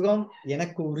 சுகம்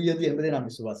எனக்கு உரியது என்பதை நான்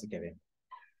விசுவாசிக்க வேண்டும்.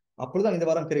 அப்பொழுதுதான் இந்த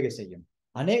வரம் கிரியை செய்யும்.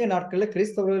 அநேக நாட்கள்ல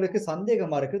கிறிஸ்தவர்களுக்கு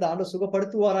சந்தேகமா இருக்குது, ஆண்டவர்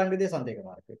சுகப்படுத்துவாராங்கிறதே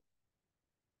சந்தேகமா இருக்கு.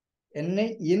 என்னை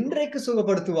இன்றைக்கு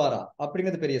சுகப்படுத்துவாரா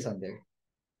அப்படிங்கிறது பெரிய சந்தேகம்.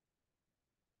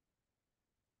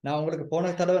 நான் உங்களுக்கு போன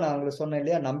தடவை நான் உங்களுக்கு சொன்னேன்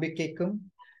இல்லையா, நம்பிக்கைக்கும்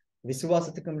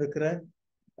விசுவாசத்துக்கும் இருக்கிற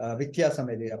வித்தியாசம்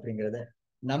எது அப்படிங்கிறத.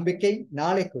 நம்பிக்கை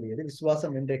நாளைக்குரியது,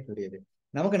 விசுவாசம் இன்றைக்குரியது.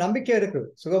 நமக்கு நம்பிக்கை இருக்கு,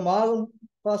 சுகமாகும்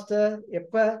பாஸ்டர்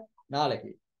எப்ப,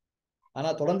 நாளைக்கு.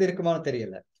 ஆனா தொடர்ந்து இருக்குமான்னு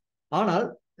தெரியல. ஆனால்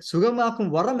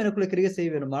சுகமாக்கும் வரம் எனக்குள்ள கிரியை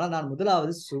செய்ய வேண்டுமானால் நான்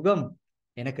முதலாவது சுகம்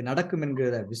எனக்கு நடக்கும்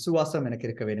என்கிற விசுவாசம் எனக்கு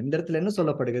இருக்க வேண்டும். இந்த இடத்துல என்ன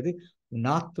சொல்லப்படுகிறது? உன்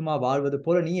ஆத்துமா வாழ்வது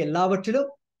போல நீ எல்லாவற்றிலும்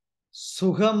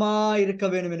சுகமா இருக்க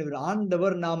வேண்டும் என்று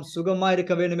ஆண்டவர் நாம் சுகமா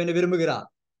இருக்க வேண்டும் என்று விரும்புகிறார்.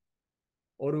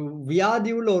 ஒரு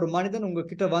வியாதி உள்ள ஒரு மனிதன்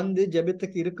உங்ககிட்ட வந்து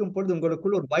ஜெபத்துக்கு இருக்கும் பொழுது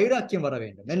உங்களுக்குள்ள ஒரு வைராக்கியம் வர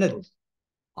வேண்டும். என்னது?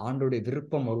 ஆண்டவருடைய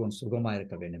விருப்பம் ஒருவன் சுகமா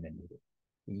இருக்க வேண்டும் என்பது.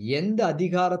 எந்த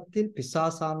அதிகாரத்தில்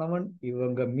பிசாசானவன்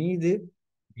இவங்க மீது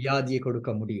வியாதியை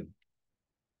கொடுக்க முடியும்?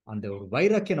 அந்த ஒரு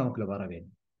வைராக்கியம் நமக்குள்ள வர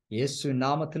வேண்டும். இயேசு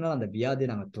நாமத்தினால் அந்த வியாதியை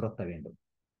நாங்கள் துரத்த வேண்டும்,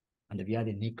 அந்த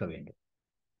வியாதியை நீக்க வேண்டும்.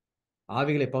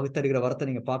 ஆவிகளை பகுத்தறிகிற வரத்தை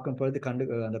நீங்க பார்க்கும் பொழுது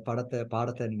அந்த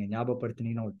பாடத்தை நீங்க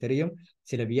ஞாபகப்படுத்தினீங்கன்னா உங்களுக்கு தெரியும்.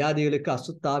 சில வியாதிகளுக்கு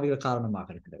அசுத்த ஆவிகள் காரணமாக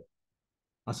இருக்கிறது.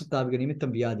 அசுத்தாவிகள்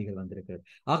நிமித்தம் வியாதிகள் வந்திருக்கிறது.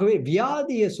 ஆகவே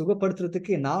வியாதியை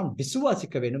சுகப்படுத்துறதுக்கு நான்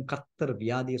விசுவாசிக்க வேண்டும். கர்த்தர்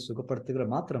வியாதியை சுகப்படுத்துகிற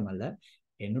மாத்திரமல்ல,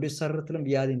 என்னுடைய சரீரத்திலும்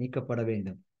வியாதி நீக்கப்பட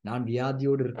வேண்டும். நான்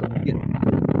வியாதியோடு இருக்க முடியும்.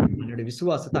 என்னுடைய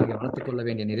விசுவாசத்தை அங்கே வளர்த்துக் கொள்ள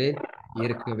வேண்டிய நிலை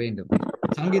இருக்க வேண்டும்.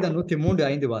 சங்கீதம்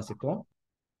 103:5 வாசிப்போம்.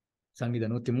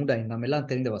 சங்கீதம் 103:5 நம்ம எல்லாம்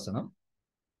தெரிந்த வசனம்.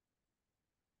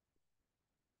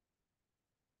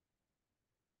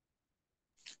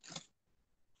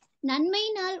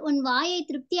 நன்மையினால் உன் வாயை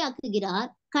திருப்தியாக்குகிறார்,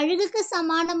 கழுகுக்கு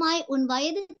சமானமாய் உன்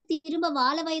வயது திரும்ப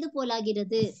வாழ வயது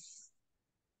போலாகிறது.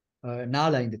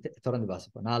 4:5 தொடர்ந்து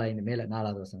வாசிப்போம். 4:5 மேல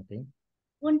 4வது வசனத்தையும்.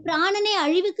 உன் பிராணனை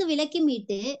அழிவுக்கு விலக்கி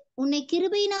மீட்டு உன்னை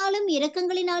கிருபையினாலும்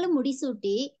இரக்கங்களினாலும்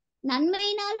முடிசூட்டி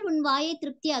நன்மையினால் உன் வாயை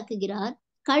திருப்தியாக்குகிறார்,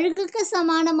 கழுகுக்கு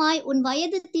சமானமாய் உன்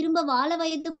வயது திரும்ப வாழ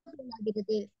வயது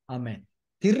போலாகிறது. ஆமென்.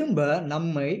 திரும்ப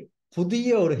நம்மை புதிய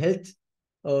ஒரு ஹெல்த்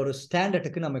ஒரு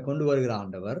ஸ்டாண்டர்டுக்கு நம்ம கொண்டு வருகிற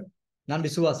ஆண்டவர். நான்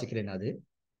விசுவாசிக்கிறேன். அது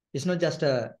இட்ஸ் நாட் ஜஸ்ட்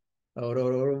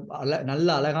ஒரு நல்ல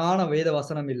அழகான வேத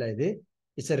வசனம் இல்லை, இது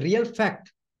இட்ஸ் a ரியல் ஃபேக்ட்.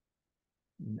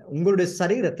 உங்களுடைய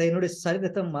சரீரத்தை, என்னுடைய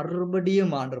சரீரத்தை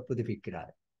மறுபடியும் ஆண்டவர்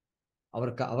புதுப்பிக்கிறார்.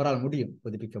 அவரால் முடியும்,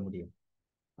 புதுப்பிக்க முடியும்.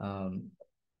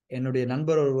 என்னுடைய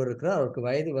நண்பர் ஒருவர் இருக்கிறார். அவருக்கு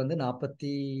வயது வந்து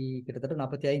கிட்டத்தட்ட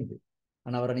 45.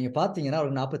 ஆனா அவரை நீங்க பாத்தீங்கன்னா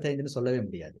அவருக்கு 45ன்னு சொல்லவே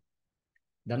முடியாது.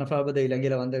 தனபாபத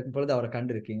இலங்கையில வந்த பொழுது அவரை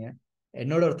கண்டு இருக்கீங்க.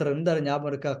 என்னோட ஒருத்தர் இருந்தார்,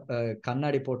 ஞாபகம் இருக்கா?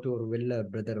 கண்ணாடி போட்டு ஒரு வெள்ளை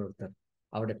பிரதர் ஒருத்தர்,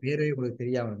 அவருடைய பேரே உங்களுக்கு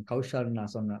தெரியாம, கௌஷால்னு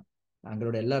நான் சொன்னேன்.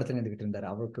 எங்களோட எல்லா இடத்துலையும் இருந்துகிட்டு இருந்தாரு.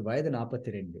 அவருக்கு வயது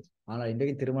 42. ஆனால்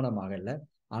இன்றைக்கு திருமணம் ஆகல.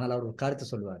 ஆனால் அவர் ஒரு கருத்து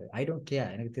சொல்லுவாரு, ஐ டோன்ட்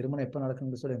கேர், எனக்கு திருமணம் எப்ப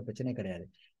நடக்கும்னு சொல்லி எனக்கு பிரச்சனை கிடையாது.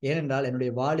 ஏனென்றால்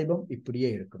என்னுடைய வாலிபம் இப்படியே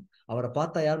இருக்கும். அவரை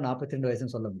பார்த்தா யாரும் 42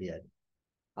 வயசுன்னு சொல்ல முடியாது.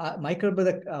 மைக்கேல்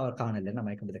பிரதர் அவர் காணல. என்ன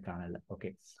மைக்கேல் பிரதர் காணல. ஓகே,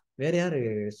 வேற யாரு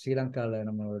ஸ்ரீலங்கால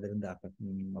நம்மளோட இருந்தாங்க?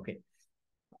 ஓகே,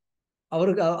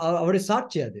 அவருக்கு அவருடைய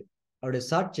சாட்சி அது, அவருடைய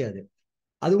சாட்சி அது.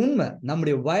 அது உண்மை.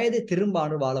 நம்முடைய வயதை திரும்ப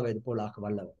ஆண்டு வாழ வயது போல ஆக்க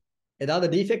வல்லவர். ஏதாவது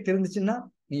டிஃபெக்ட் இருந்துச்சுன்னா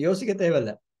நீ யோசிக்க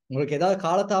தேவையில்லை. உங்களுக்கு ஏதாவது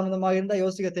காலதாமதமாக இருந்தா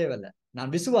யோசிக்க தேவையில்லை.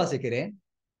 நான் விசுவாசிக்கிறேன்.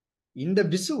 இந்த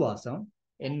விசுவாசம்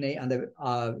என்னை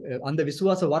அந்த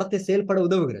விசுவாச வரத்தை செயல்பட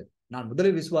உதவுகிறது. நான்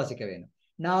முதலில் விசுவாசிக்க வேண்டும்.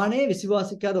 நானே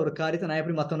விசுவாசிக்காத ஒரு காரியத்தை நான்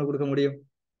எப்படி மற்றவனுக்கு கொடுக்க முடியும்?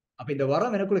 அப்ப இந்த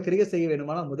வரம் எனக்குள்ள கிரியை செய்ய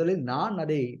வேண்டுமானால் முதலில் நான்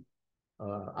அதை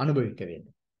அனுபவிக்க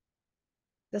வேண்டும்.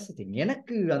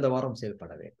 எனக்கு அந்த வரம்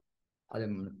செயல்பட வேண்டும். அது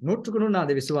 100க்கு 100 நான்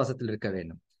அந்த விசுவாசத்தில் இருக்க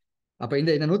வேண்டும். அப்ப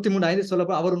இந்த 103:5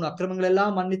 சொல்லப்போ, அவர் உன் அக்கிரமங்கள்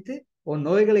எல்லாம் மன்னித்து உன்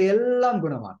நோய்களை எல்லாம்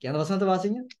குணமாக்கி. அந்த வசனத்தை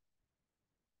வாசிங்க.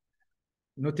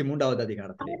 103வது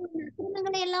அதிகாரத்திலே.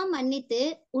 அக்கிரமங்களை எல்லாம் மன்னித்து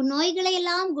உன் நோய்களை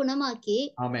எல்லாம் குணமாக்கி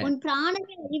உன்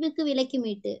பிராணனை அழிவுக்கு விலக்கி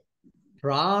மீட்டு.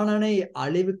 பிராணனை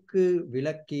அழிவுக்கு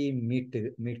விலக்கி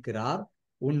மீட்கிறார்.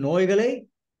 உன் நோய்களை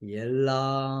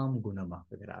எல்லாம்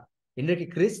குணமாக்குகிறார். இன்றைக்கு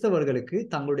கிறிஸ்தவர்களுக்கு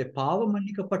தங்களுடைய பாவம்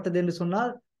மன்னிக்கப்பட்டது என்று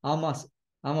சொன்னால்,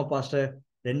 ஆமா பாஸ்டர்,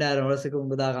 2000 வருஷத்துக்கு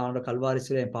முன்பதாக அவனோட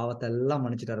கல்வாரிசில என் பாவத்தை எல்லாம்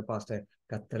மன்னிச்சிட்டாரு பாஸ்டர்,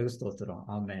 கர்த்தருக்கு ஸ்தோத்திரம்.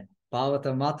 ஆமே,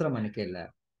 பாவத்தை மாத்திரம் மன்னிக்க இல்ல,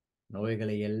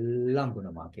 நோய்களை எல்லாம்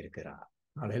குணமாக்கி இருக்கிறார்.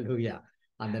 அல்லேலூயா.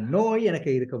 அந்த நோய்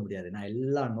எனக்கு இருக்க முடியாது. நான்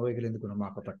எல்லா நோய்களிலிருந்து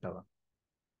குணமாக்கப்பட்டவன்.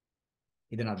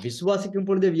 இதை நான் விசுவாசிக்கும்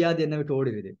பொழுது வியாதி என்ன விட்டு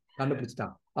ஓடுகிறது.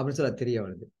 கண்டுபிடிச்சிட்டான் அப்படின்னு சொல்ல தெரிய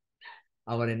வருது.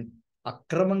 அவரின்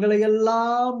அக்கிரமங்களை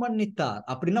எல்லாம் மன்னித்தார்.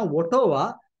 அப்படின்னா ஒட்டோவா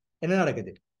என்ன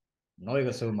நடக்குது?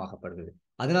 நோய்கள் சுகமாகப்படுகிறது.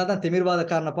 அதனால்தான்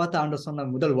திமிர்வாதக்காரனை பார்த்து ஆண்டவர் சொன்ன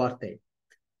முதல் வார்த்தை,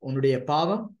 உன்னுடைய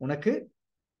பாவம் உனக்கு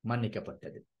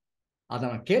மன்னிக்கப்பட்டது. அதை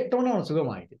அவன் கேட்டோன்னு அவன்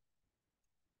சுகமாயிடுது.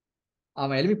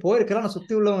 அவன் எழுப்பி போயிருக்கிறான்.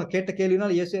 சுத்தி உள்ளவங்க கேட்ட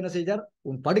கேள்வினால் இயேசு என்ன செஞ்சார்?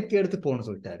 உன் படுக்கை எடுத்து போன்னு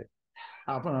சொல்லிட்டாரு.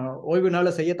 அப்ப ஓய்வு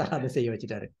நாள செய்யத்தான் அதை செய்ய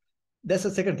வச்சுட்டாரு. That's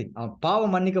the second thing. அவன்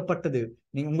பாவம் மன்னிக்கப்பட்டது.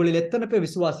 நீங்க உங்களில் எத்தனை பேர்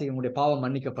விசுவாசி உங்களுடைய பாவம்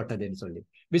மன்னிக்கப்பட்டதுன்னு சொல்லி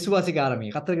விசுவாசிக்க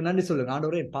ஆரம்பிங்க. கர்த்தருக்கு நன்றி சொல்லுங்க.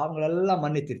 ஆண்டவரே, பாவங்கள் எல்லாம்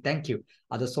மன்னித்து தேங்க்யூ.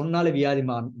 அதை சொன்னாலே வியாதி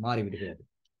மாறி விடுகிறது.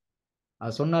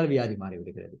 அதை சொன்னாலே வியாதி மாறி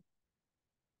விடுகிறது.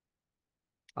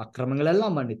 அக்கிரமங்கள்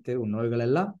எல்லாம் மன்னித்து உன் நோய்கள்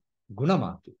எல்லாம்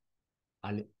குணமாக்கி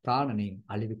பிராணனை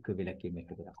அழிவுக்கு விலக்கி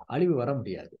மீட்டுகிறார். அழிவு வர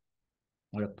முடியாது.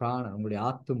 உங்களுடைய பிராணம், உங்களுடைய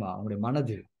ஆத்துமா, உங்களுடைய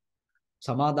மனது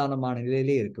சமாதானமான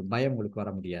நிலையிலே இருக்கு. பயம் உங்களுக்கு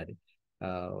வர முடியாது.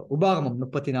 உபாகமம்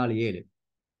 34:7.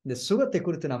 இந்த சுகத்தை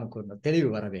குறித்து நமக்கு ஒரு தெளிவு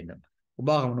வர வேண்டும்.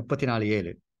 உபாகமம்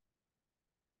 34:7.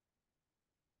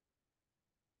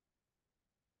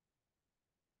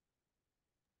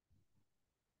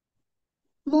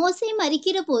 மோசே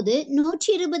மரிக்கிற போது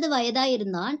 120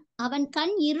 வயதாயிருந்தான். அவன்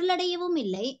கண் இருளடையவும்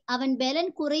இல்லை, அவன்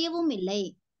பலன் குறையவும் இல்லை.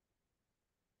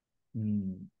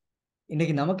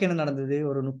 இன்னைக்கு நமக்கு என்ன நடந்தது?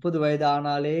 ஒரு 30 வயது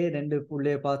ஆனாலே 2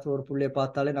 புள்ளைய பார்த்து ஒரு புள்ளைய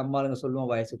பார்த்தாலே நம்ம ஆளுங்க சொல்லுவோம்,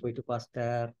 வயசு போயிட்டு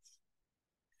பாஸ்டர்.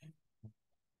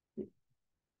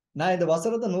 நான் இந்த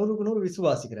வசனத்தை 100க்கு 100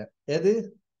 விசுவாசிக்கிறேன். எது?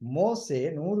 மோசே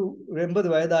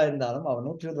 180 வயதா இருந்தாலும் அவர்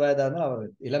 120 வயதா இருந்தாலும் அவர்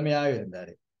இளமையாக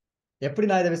இருந்தாரு. எப்படி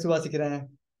நான் இதை விசுவாசிக்கிறேன்?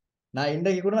 நான்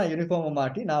இன்றைக்கு கூட நான் யூனிஃபார்மை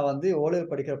மாட்டி நான் வந்து ஓலையில்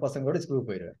படிக்கிற பசங்களோட ஸ்கூலுக்கு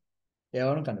போயிடுவேன்.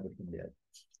 எவனும் கண்டுபிடிக்க முடியாது.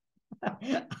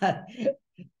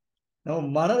 நம்ம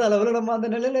மனது அளவுல நம்ம அந்த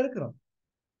நிலையில இருக்கிறோம்.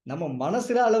 நம்ம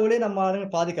மனசுல அளவுலே நம்ம ஆளுங்க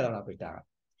பாதிக்கலாம் போயிட்டாங்க.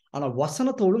 ஆனா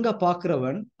வசனத்தை ஒழுங்கா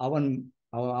பாக்குறவன் அவன்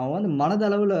வந்து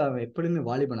மனதளவுல அவன் எப்படியுமே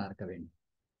வாலிபனா இருக்க வேண்டும்.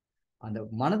 அந்த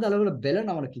மனதளவுல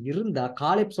பலன் அவனுக்கு இருந்தா,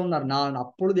 காலேப் சொன்னார், நான்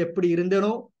அப்பொழுது எப்படி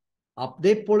இருந்தேனோ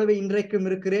அதே போலவே இன்றைக்கும்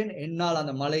இருக்கிறேன், என்னால்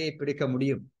அந்த மலையை பிடிக்க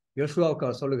முடியும். யோசுவாவுக்கு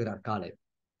அவர் சொல்லுகிறார் காலேப்.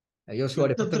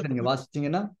 யோசுவாவுடைய புத்தகத்தை நீங்க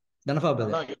வாசிச்சீங்கன்னா,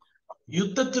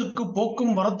 யுத்தத்திற்கு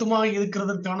போக்கும் வரத்துமாக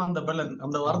இருக்கிறதற்கான அந்த பலன்,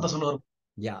 அந்த வார்த்தை சொல்லுவார்.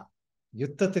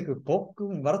 யுத்தத்துக்கு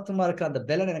போக்கும் வரத்துமா இருக்க அந்த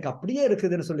பலன் எனக்கு அப்படியே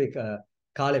இருக்குதுன்னு சொல்லி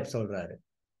காலேப் சொல்றாரு.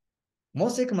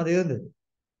 மோசேக்கும் அது இருந்தது.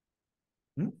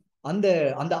 அந்த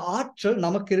அந்த ஆற்றல்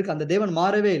நமக்கு இருக்கு. அந்த தேவன்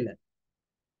மாறவே இல்லை.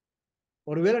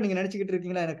 ஒருவேளை நீங்க நினைச்சுக்கிட்டு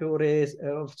இருக்கீங்களா, எனக்கு ஒரு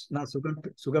நான்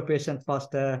சுக பேஷண்ட்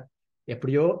பாஸ்டர்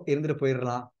எப்படியோ இருந்துட்டு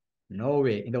போயிடலாம்,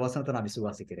 நோவே. இந்த வசனத்தை நான்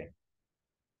விசுவாசிக்கிறேன்.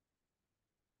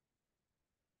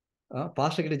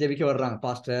 பாஸ்டர் கிட்ட ஜெபிக்க வர்றாங்க.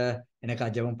 பாஸ்டர்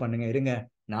எனக்கு ஜெபம் பண்ணுங்க, இருங்க,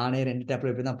 நானே 2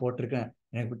 டேப்லெட் இப்படி தான் போட்டிருக்கேன்,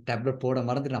 எனக்கு டேப்லெட் போட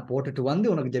மறந்து நான் போட்டுட்டு வந்து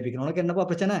உனக்கு ஜெபிக்கணும், உனக்கு என்னப்பா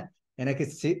பிரச்சனை? எனக்கு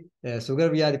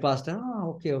சுகர் வியாதி பாஸ்டர்.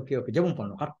 ஓகே ஓகே ஓகே, ஜெபம்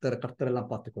பண்ணும், கர்த்தர் எல்லாம்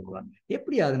பார்த்து கொள்வாங்க.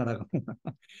 எப்படி அது நடக்கும்?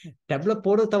 டேப்லெட்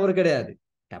போடுறது தவறு கிடையாது,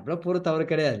 டேப்லெட் போடுறது தவறு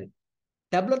கிடையாது,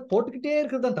 டேப்லெட் போட்டுக்கிட்டே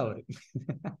இருக்கிறது தான் தவறு.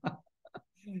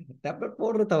 டேப்லெட்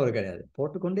போடுறது தவறு கிடையாது,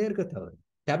 போட்டுக்கொண்டே இருக்க தவறு.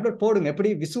 டேப்லெட் போடுங்க,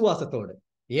 எப்படி? விசுவாசத்தோடு.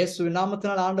 இயேசு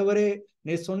நாமத்தினால் ஆண்டவரே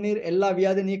நீ சொன்னீர் எல்லா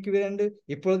வியாதி நீக்குவீர் என்று,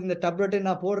 இப்பொழுது இந்த டேப்லெட்டை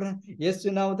நான் போடுறேன்,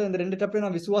 இயேசு நாமத்தில் இந்த 2 டேப்லெட்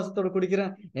நான் விசுவாசத்தோடு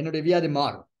குடிக்கிறேன், என்னுடைய வியாதி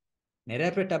மாறும். நிறைய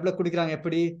பேர் டேப்லெட் குடிக்கிறாங்க.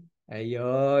 எப்படி? ஐயோ,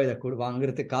 இதை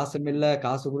வாங்குறதுக்கு காசும் இல்லை,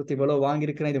 காசு கொடுத்து இவ்வளவு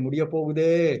வாங்கியிருக்கிறேன், இது முடிய போகுது,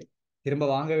 திரும்ப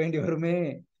வாங்க வேண்டி வருமே,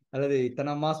 அல்லது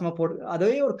இத்தனை மாசமா போட்டு அதே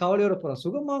ஒரு கவலையோட போறோம்.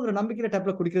 சுகமாங்கிற நம்பிக்கையில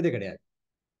டேப்லெட் குடிக்கிறதே கிடையாது.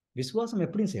 விசுவாசம்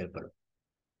எப்படியும் செயல்படும்.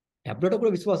 டேப்லெட்டை கூட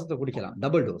விசுவாசத்தை குடிக்கலாம்,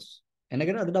 டபுள் டோஸ். என்ன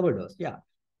கேட்டால் அது டபுள் டோஸ். யா,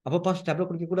 அப்போ பாஸ்ட் டேப்லெட்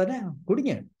குடிக்க கூடாது,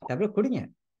 குடிங்க, டேப்லெட் குடிங்க,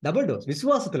 டபுள் டோஸ்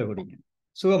விசுவாசத்துல குடிங்க,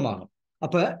 சுகமாகும்.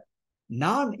 அப்ப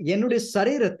நான் என்னுடைய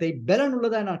சரீரத்தை பலன்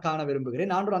உள்ளதா நான் காண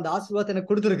விரும்புகிறேன். ஆண்டவர் அந்த ஆசீர்வாதத்தை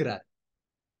எனக்கு கொடுத்திருக்கிறார்.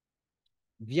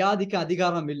 வியாதிக்கு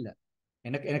அதிகாரம் இல்லை.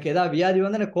 எனக்கு ஏதாவது வியாதி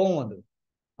வந்து எனக்கு கோபம் வந்தது,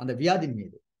 அந்த வியாதியின்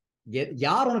மீது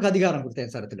யார் உனக்கு அதிகாரம் கொடுத்த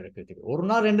என் சரீரத்தில் இருக்கிறதுக்கு? 1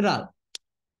 நாள் 2 நாள்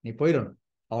நீ போயிடணும்,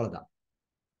 அவ்வளவுதான்.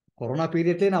 கொரோனா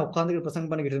பீரியட்லயே நான் உட்காந்துக்கிட்டு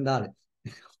பிரசங்கம் பண்ணிக்கிட்டு இருந்தாரு.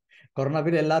 கொரோனா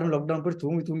பீரியட் எல்லாரும் லாக்டவுன் போய்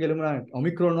தூங்கி எழும்புறாங்க.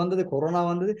 ஒமிக்ரோன் வந்தது, கொரோனா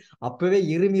வந்தது, அப்பவே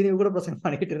இருமி கூட பிரசங்கம்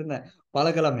பண்ணிக்கிட்டு இருந்தேன் பல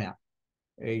கிழமையா.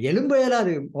 எலும்பு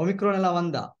இயலாது ஒமிக்ரோன் எல்லாம்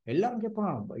வந்தா. எல்லாரும்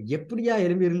கேட்பான், எப்படியா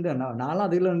எலும்பி இருந்தேன்? நான்லாம்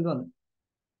அதுல இருந்து வந்தேன்,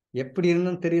 எப்படி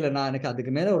இருந்தேன்னு தெரியல. எனக்கு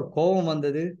அதுக்கு மேல ஒரு கோபம்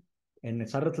வந்தது,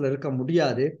 என் சரீரத்துல இருக்க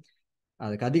முடியாது,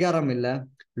 அதுக்கு அதிகாரம் இல்லை.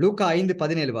 லூக்கா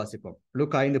 5:17 வாசிப்போம்.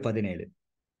 லூக்கா 5:17.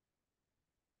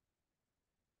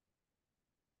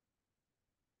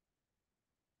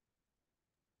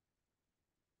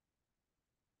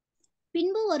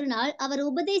 பின்பு ஒரு நாள் அவர்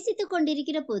உபதேசித்துக்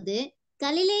கொண்டிருக்கிற போது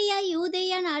கலிலேயா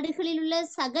யூதேயா நாடுகளில் உள்ள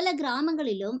சகல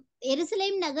கிராமங்களிலும்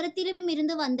எருசலேம் நகரத்திலும்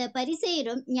இருந்து வந்த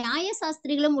பரிசேயரும் நியாய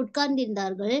சாஸ்திரிகளும்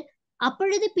உட்கார்ந்திருந்தார்கள்.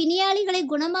 அப்பொழுது பிணியாளிகளை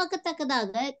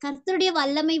குணமாக்கத்தக்கதாக கர்த்தருடைய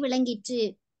வல்லமை விளங்கிற்று.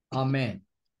 ஆமென்.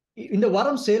 இந்த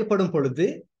வரம் செயல்படும் பொழுது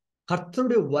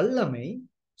கர்த்தருடைய வல்லமை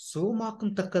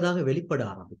சுகமாக்கும் தக்கதாக வெளிப்பட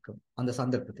ஆரம்பிக்கும். அந்த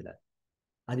சந்தர்ப்பத்துல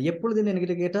அது எப்பொழுதுன்னு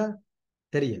என்கிட்ட கேட்டா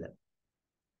தெரியல.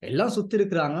 எல்லாம் சுத்தி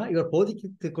இருக்கிறாங்க, இவர்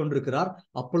போதித்துக் கொண்டிருக்கிறார்.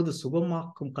 அப்பொழுது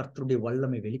சுகமாக்கும் கர்த்தருடைய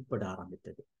வல்லமை வெளிப்பட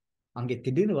ஆரம்பித்தது. அங்கே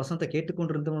திடீர்னு வசனத்தை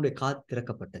கேட்டுக்கொண்டிருந்தவனுடைய காது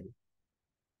திறக்கப்பட்டது.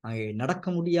 அங்கே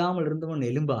நடக்க முடியாமல் இருந்தவன்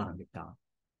எலும்ப ஆரம்பித்தான்.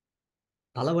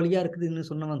 தலைவலியா இருக்குதுன்னு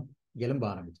சொன்னவன் எலும்ப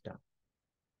ஆரம்பிச்சிட்டான்.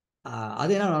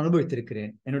 அதை நான்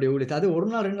அனுபவித்திருக்கிறேன் என்னுடைய ஊழியத்தை. அது 1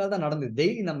 நாள் 2 நாள் தான் நடந்தது.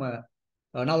 டெய்லி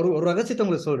நான் ஒரு ரகசியத்தை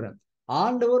உங்களுக்கு சொல்றேன்.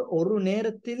 ஆண்டவர் ஒரு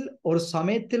நேரத்தில் ஒரு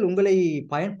சமயத்தில் உங்களை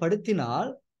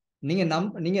பயன்படுத்தினால் நீங்க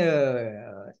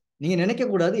நீங்க நினைக்க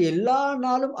கூடாது எல்லா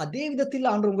நாளும் அதே விதத்தில்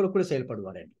ஆண்டவர் உங்களுக்குள்ள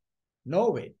செயல்படுவார் என்று.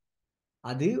 நோவே,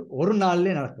 அது ஒரு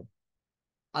நாள்லயே நடக்கும்.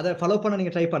 அதை ஃபாலோ பண்ண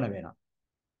நீங்க ட்ரை பண்ண வேணாம்.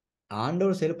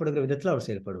 ஆண்டவர் செயல்படுகிற விதத்துல அவர்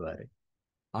செயல்படுவாரு.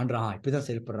 ஆண்டவர் இப்படிதான்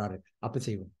செயல்படுறாரு, அப்படி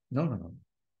செய்வோம். No no no.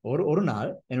 ஒரு நாள்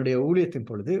என்னுடைய ஊழியத்தின்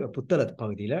பொழுது புத்தள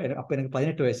பகுதியில, அப்ப எனக்கு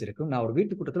 18 வயசு இருக்கும், நான் ஒரு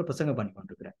வீட்டு கூட்டத்துல பிரசங்கம் பண்ணி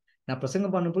கொண்டிருக்கிறேன். நான்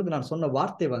பிரசங்கம் பண்ணும் பொழுது நான் சொன்ன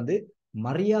வார்த்தை வந்து,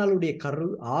 மரியாளுடைய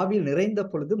ஆவியில் நிறைந்த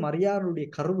பொழுது மரியாளுடைய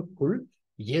கருவுக்குள்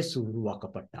இயேசு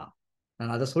உருவாக்கப்பட்டார்.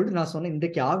 நான் அதை சொல்லிட்டு நான் சொன்னேன்,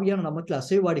 இன்றைக்கு ஆவியான நமக்கு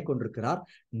அசைவாடி கொண்டிருக்கிறார்,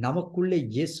 நமக்குள்ளே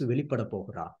இயேசு வெளிப்பட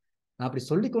போகிறார். நான் அப்படி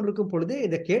சொல்லி கொண்டிருக்கும் பொழுது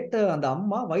இதை கேட்ட அந்த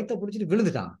அம்மா வயிற்ற பிடிச்சிட்டு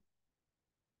விழுந்துட்டாங்க.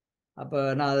 அப்ப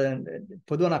நான்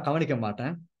பொதுவா நான் கவனிக்க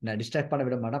மாட்டேன், நான் டிஸ்ட்ராக்ட் பண்ண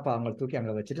விட மாட்டேன். அப்ப அவங்களை தூக்கி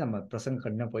அங்க வச்சுட்டு நம்ம பிரசங்கம்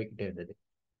கண்டிப்பா போய்கிட்டே இருந்தது.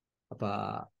 அப்ப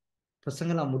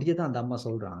பிரசங்கெல்லாம் முடியதான் அந்த அம்மா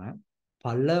சொல்றாங்க,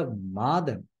 பல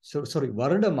மாதம் சாரி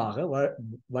வருடமாக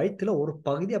வயிற்றுல ஒரு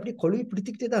பகுதி அப்படியே கொழுவி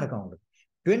பிடித்துக்கிட்டே தான் இருக்கும். அவங்களுக்கு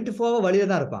 24 வழியில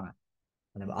தான் இருப்பாங்க.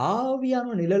 அந்த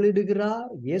ஆவியான நிழலிடுகிறார்,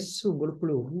 இயேசு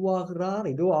உங்களுக்குள்ள உருவாகிறார்,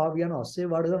 ஏதோ ஆவியான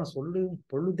அசைவாடுதான் நான் சொல்லும்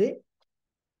பொழுதே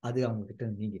அது அவங்க கிட்ட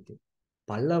நீங்கிட்டு,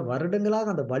 பல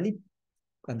வருடங்களாக அந்த வலி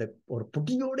அந்த ஒரு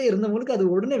புட்டியோட இருந்தவங்களுக்கு அது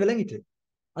உடனே விளங்கிட்டு,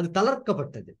 அது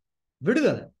தளர்க்கப்பட்டது,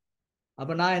 விடுதலை.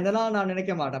 அப்ப நான் என்னதான் நான்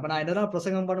நினைக்க மாட்டேன். அப்ப நான் என்னதான்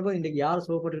பிரசங்கம் பண்ணும்போது இன்னைக்கு யார்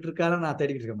சுகப்பட்டு இருக்காருன்னு நான்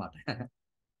தேடிக்கிட்டு இருக்க மாட்டேன்.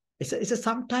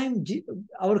 சம்டைம்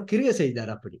அவர் கிரியை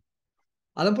செய்தார் அப்படி.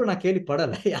 அதப்போ நான்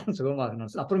கேள்விப்படலை யாரும் சுகமாகணும்.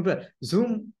 அப்புறம் இப்ப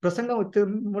ஜூம் பிரசங்கம்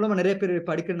மூலமா நிறைய பேர்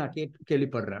இப்ப அடிக்கடி நான்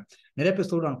கேள்விப்படுறேன். நிறைய பேர்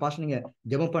சொல்றாங்க, பாஸ்டர் நீங்க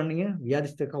ஜெபம் பண்ணீங்க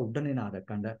வியாதிஸ்தக்கா, உடனே நான் அதை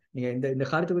கண்டேன், நீங்க இந்த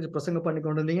காரியத்தை கொஞ்சம் பிரசங்கம் பண்ணி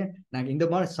கொண்டு வந்தீங்க, நாங்க இந்த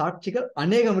மாதிரி சாட்சிகள்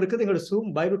அநேகம் இருக்குது. எங்களோட ஜூம்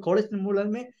பைபிள் காலேஜ்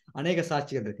மூலமே அநேக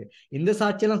சாட்சிகள் இருக்கு. இந்த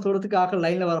சாட்சியெல்லாம் சொல்றதுக்கு ஆக்கள்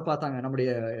லைன்ல வர பார்த்தாங்க.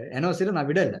 நம்முடைய என்ஓசியில நான்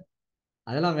விட இல்லை,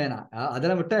 அதெல்லாம் வேணாம்,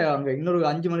 அதெல்லாம் விட்டு அங்க இன்னொரு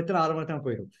 5 மணி நேரம் 6 மணி நேரம்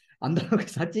போயிடும். அந்த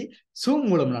அளவுக்கு சாட்சி ஜூம்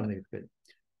மூலம் நடந்திருக்கு.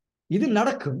 இது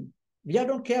நடக்கும். We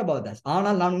don't care about that.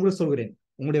 ஆனால் நான் உங்களுக்கு சொல்கிறேன்,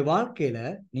 உங்களுடைய வாழ்க்கையில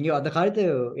நீங்க அந்த காரியத்தை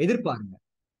எதிர்பாருங்க.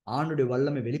 ஆண்டுடைய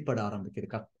வல்லமை வெளிப்பட ஆரம்பிக்குது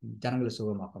ஜனங்களை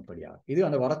சுகமாக்கும்படியாக. இது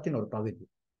அந்த வரத்தின் ஒரு பகுதி.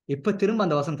 இப்ப திரும்ப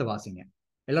அந்த வசனத்தை வாசிங்க.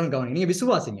 எல்லாரும் கவனிங்க. நீங்க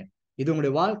விசுவாசிங்க. இது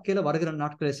உங்களுடைய வாழ்க்கையில வருகிற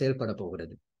நாட்களில் செயல்பட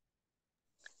போகிறது.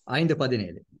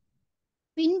 5:17.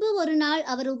 பின்பு ஒரு நாள்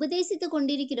அவர் உபதேசித்துக்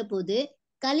கொண்டிருக்கிற போது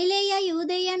கலிலேயா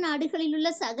யூதேயா நாடுகளில் உள்ள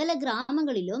சகல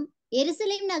கிராமங்களிலும்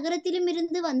எருசலேம் நகரத்திலும்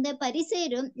இருந்து வந்த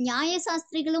பரிசேரும் நியாய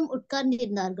சாஸ்திரிகளும்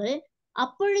உட்கார்ந்திருந்தார்கள்.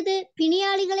 அப்பொழுது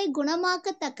பிணியாளிகளை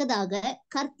குணமாக்கத்தக்கதாக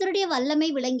கர்த்தருடைய வல்லமை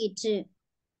விளங்கிற்று.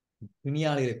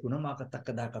 பிணியாளிகளை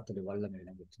குணமாக்கத்தக்கதாக கர்த்தருடைய வல்லமை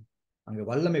விளங்கிற்று. அங்கு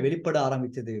வல்லமை வெளிப்பட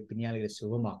ஆரம்பித்தது பிணியாளிகளை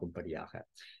சுகமாக்கும்படியாக.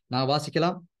 நான்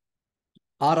வாசிக்கலாம்.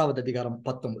 6வது அதிகாரம்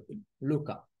 19.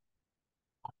 லூக்கா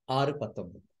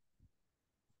 6:19.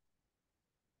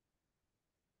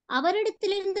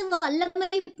 அவரிடத்திலிருந்து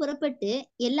வல்லமை புறப்பட்டு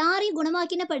எல்லாரையும்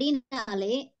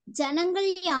குணமாக்கினபடியினாலே ஜனங்கள்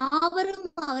யாவரும்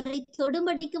அவரை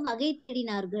தொடும்படிக்கு வகை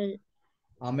தேடினார்கள்.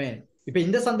 ஆமென். இப்ப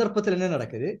இந்த சந்தர்ப்பத்தில் என்ன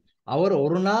நடக்குது? அவர்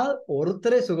ஒரு நாள்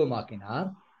ஒருத்தரை சுகமாக்கினார்.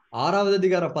 6வது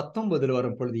அதிகாரம் 19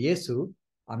 வரும் பொழுது இயேசு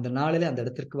அந்த நாளிலே அந்த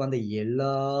இடத்திற்கு வந்த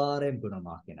எல்லாரையும்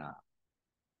குணமாக்கினார்.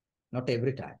 Not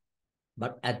every time,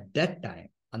 but at that time,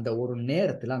 அந்த ஒரு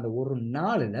நேரத்துல, அந்த ஒரு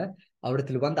நாளில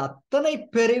அவரிடத்தில் வந்த அத்தனை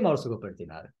பேரையும் அவர்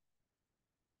சுகப்படுத்தினார்.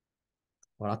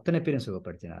 அவர் அத்தனை பேரையும்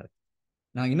சுகப்படுத்தினார்.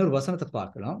 நான் இன்னொரு வசனத்தை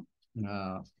பார்க்கலாம்.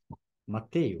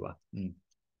 மத்தேயுவா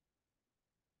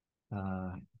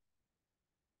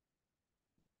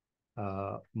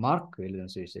மார்க் எழுதின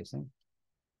சுவிசேஷம்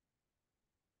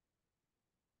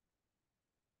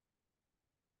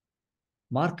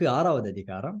மார்க் 6வது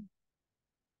அதிகாரம்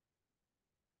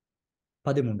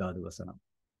 13வது வசனம்.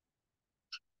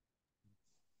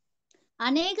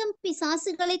 அநேகம்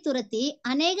பிசாசுகளை துரத்தி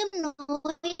அநேகம்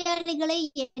நோயாளிகளை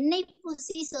எண்ணெய்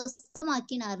பூசி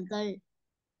சொஸ்தமாக்கினார்கள்.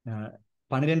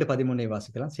 12-13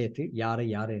 வாசிக்கலாம் சேர்த்து. யாரை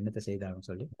என்னத்தை செய்தாங்கன்னு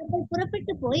சொல்லி.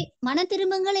 புறப்பட்டு போய் மன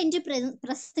திரும்புங்கள் என்று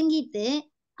பிரசங்கித்து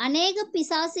அநேக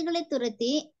பிசாசுகளை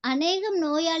துரத்தி அநேகம்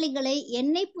நோயாளிகளை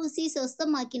எண்ணெய் பூசி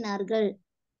சொஸ்தமாக்கினார்கள்.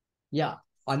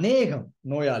 அநேகம்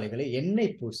நோயாளிகளை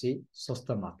எண்ணெய் பூசி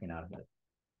சொஸ்தமாக்கினார்கள்.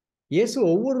 இயேசு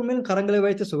ஒவ்வொரு மேலும் கரங்களை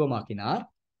வைத்து சுகமாக்கினார்.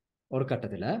 ஒரு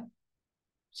கட்டத்துல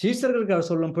சீசர்களுக்கு அவர்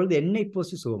சொல்லும் பொழுது எண்ணெய்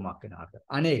பூசி சுகமாக்கினார்கள்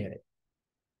அநேகரை.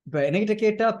 இப்ப என்கிட்ட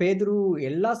கேட்டா, பேதுரு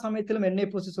எல்லா சமயத்திலும் எண்ணெய்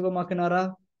பூசி சுகமாக்கினாரா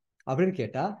அப்படின்னு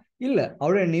கேட்டா, இல்ல,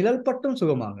 அவருடைய நிழல் பட்டும்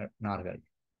சுகமாக்கினார்கள்.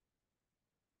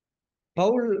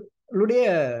 பவுலுடைய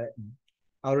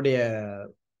அவருடைய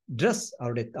ட்ரெஸ்,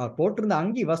 அவர் போட்டிருந்த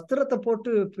அங்கி, வஸ்திரத்தை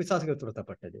போட்டு பிசாசுகள்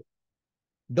துரத்தப்பட்டது.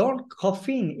 Don't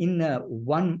coffin in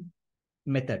one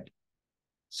method.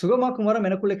 சுகமாக்கும் வரம்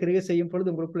எனக்குள்ள கிரியை செய்யும் பொழுது,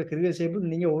 உங்களுக்குள்ள கிரியை செய்யும் பொழுது,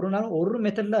 நீங்க ஒரு நாள் ஒரு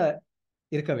மெத்தட்ல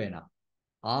இருக்க வேணாம்.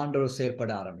 ஆண்டவர்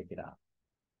செயல்பட ஆரம்பிக்கிறார்.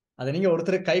 அதை நீங்க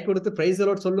ஒருத்தருக்கு கை கொடுத்து பிரைஸ்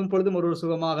அலோட் சொல்லும் பொழுதும் ஒரு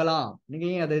சுகமாகலாம். நீங்க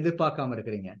ஏன் அதை எதிர்பார்க்காம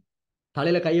இருக்கிறீங்க?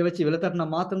 தலையில கையை வச்சு விழத்தட்டினா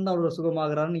மாத்திரம் தான் அவர்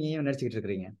சுகமாகறான்னு நீங்க ஏன் நினைச்சுக்கிட்டு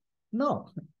இருக்கிறீங்க? நோ,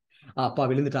 அப்பா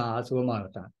விழுந்துட்டான்,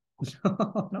 சுகமாகட்டான்.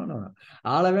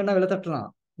 ஆளை வேணா விழத்தட்டலாம்.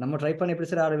 நம்ம ட்ரை பண்ணி எப்படி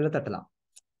சரி ஆளை விழத்தட்டலாம்.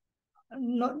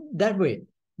 That way.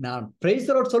 நான் பிரைஸ்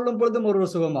அலோட் சொல்லும் பொழுதும்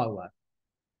ஒரு சுகமாகுவார்.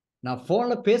 நான்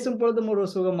போன்ல பேசும் பொழுதும் ஒரு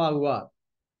சுகமாகுவார்.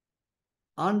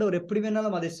 ஆண்டவர் எப்படி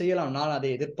வேணாலும் அதை செய்யலாம். நான் அதை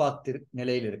எதிர்பார்த்து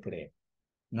நிலையில் இருக்கிறேன்.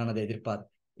 நான் அதை எதிர்பார்த்து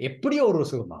எப்படியோ ஒரு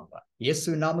சுகமாகுவார்.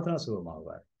 இயேசு நாமத்தினால்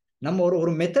சுகமாகுவார். நம்ம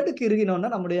ஒரு மெத்தடுக்கு இருகினோம்னா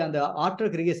நம்முடைய அந்த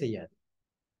ஆற்றல் கிரியை செய்யாது.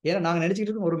 ஏன்னா நாங்க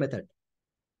நினைச்சுக்கிட்டு இருக்கோம் ஒரு மெத்தட்.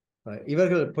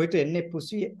 இவர்கள் போயிட்டு எண்ணெய்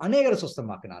பூசி அநேகரை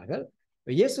சுத்தமாக்கினார்கள்.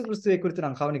 இயேசு கிறிஸ்துவை குறித்து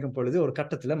நாங்கள் கவனிக்கும் பொழுது ஒரு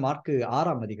கட்டத்துல மார்க்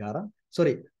 6ஆம் அதிகாரம்,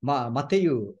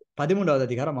 மத்தேயு 13வது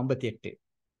அதிகாரம் 58.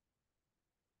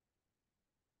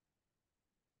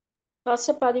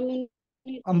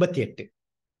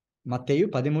 மத்தேயு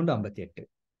 13:58.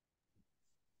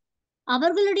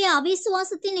 அவர்களுடைய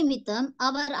அவிசுவாசத்தின் நிமித்தம்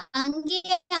அவர் அங்கே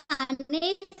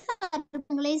அநேக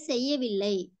அற்புதங்களை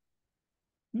செய்யவில்லை.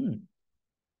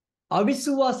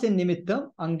 அவிசுவாச நிமித்தம்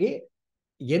அங்கே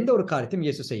எந்த ஒரு காரியத்தையும்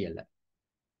இயேசு செய்யல.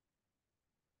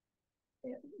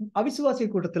 அவிசுவாசி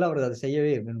கூட்டத்தில் அவர் அதை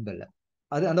செய்யவே விரும்பல.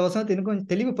 அது அந்த வசனத்தை இன்னும்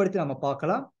கொஞ்சம் தெளிவுபடுத்தி நம்ம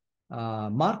பார்க்கலாம்.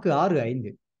 மார்க்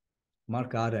 6:5.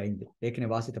 மார்க் 6:5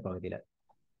 ஏற்கனவே வாசித்த பகுதியில.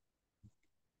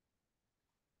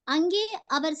 அங்கே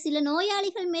அவர் சில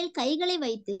நோயாளிகள் மேல் கைகளை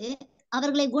வைத்து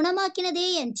அவர்களை குணமாக்கினதே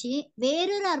அன்றி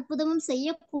வேறொரு அற்புதமும்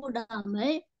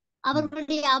செய்யக்கூடாமல்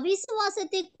அவர்களுடைய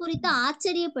அவிசுவாசத்தை குறித்து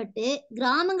ஆச்சரியப்பட்டு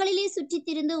கிராமங்களிலே சுற்றி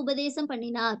திரிந்து உபதேசம்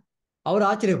பண்ணினார். அவர்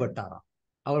ஆச்சரியப்பட்டாராம்.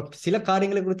 அவர் சில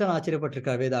காரியங்களை குறித்து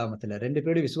ஆச்சரியப்பட்டிருக்கார். வேதாகமத்துல 2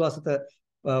 பேருடைய விசுவாசத்தை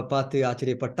பார்த்து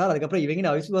ஆச்சரியப்பட்டார். அதுக்கப்புறம் இவங்க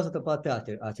அவிசுவாசத்தை பார்த்து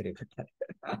ஆச்சரியப்பட்டார்.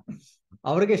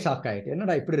 அவருக்கே ஷாக் ஆயிட்டு,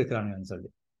 என்னடா இப்படி இருக்கிறானுங்கன்னு சொல்லி.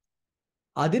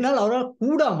 அதனால அவரால்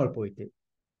கூடாமல் போயிட்டு.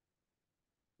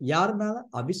 யாருனால?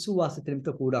 அவிசுவாசத்தின்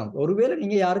நிமித்தம் கூடாமல். ஒருவேளை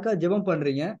நீங்க யாருக்கா ஜெபம்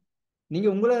பண்றீங்க, நீங்க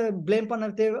உங்களை பிளேம் பண்ண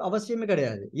தேவை அவசியமே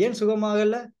கிடையாது. ஏன்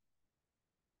சுகமாகல?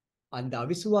 அந்த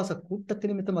அவிசுவாச கூட்டத்து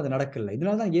நிமித்தம் அது நடக்கல.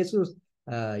 இதனாலதான் இயேசு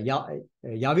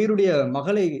யாவீருடைய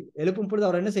மகளை எழுப்பும் பொழுது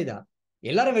அவர் என்ன செய்தார்?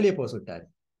 எல்லாரும் வெளியே போக சொல்லிட்டார்.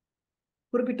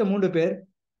 குறிப்பிட்ட 3 பேர்,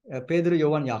 பேதுரு,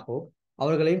 யோவான், யாக்கோப்,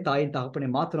 அவர்களையும் தாயின் தகப்பனை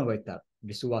மாத்திரம் வைத்தார்.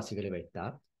 விசுவாசிகளை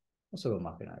வைத்தார்,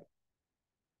 சுகமாக்கினார்.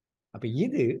 அப்ப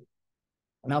இது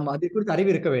நாம் அதை குறித்து அறிவு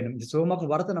இருக்க வேண்டும். இந்த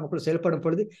சுகமாக்கும் வரத்தை நமக்குள்ள செயல்படும்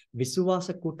பொழுது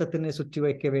விசுவாச கூட்டத்தினை சுற்றி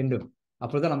வைக்க வேண்டும்.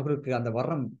 அப்பொழுதுதான் நமக்கு அந்த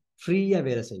வரம் ஃப்ரீயா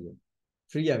வேலை செய்யும்.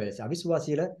 ஃப்ரீயா வேலை செய்யும்.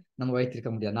 அவிசுவாசியில நம்ம வைத்திருக்க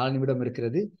முடியாது. 4 நிமிடம்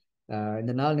இருக்கிறது.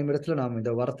 இந்த 4 நிமிடத்துல நாம்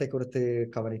இந்த வரத்தை குறித்து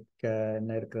கவனிக்க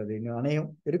என்ன இருக்கிறது, இன்னும் அநேகம்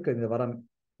இருக்கு. இந்த வரம்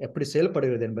எப்படி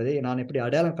செயல்படுகிறது என்பதை, நான் எப்படி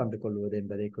அடையாளம் கண்டு கொள்வது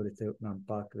என்பதை குறித்து நாம்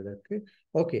பார்க்கிறதற்கு.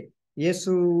 ஓகே,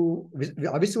 இயேசு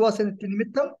அவிசுவாசத்தின்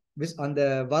நிமித்தம் அந்த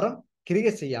வரம்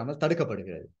கிரியை செய்யாமல்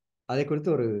தடுக்கப்படுகிறது. அதை குறித்து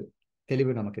ஒரு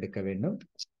தெளிவு நமக்கு இருக்க வேண்டும்.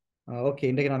 ஓகே,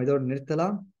 இன்றைக்கு நாம் இதோடு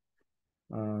நிறுத்தலாம்.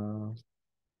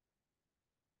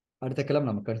 அடுத்த கிழமை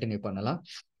நம்ம கண்டினியூ பண்ணலாம்.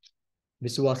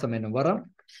 விசுவாசம் என்னும் வரம்,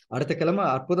 அடுத்த கிழமை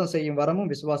அற்புதம் செய்யும் வரமும்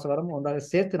விசுவாச வரமும் ஒன்றாக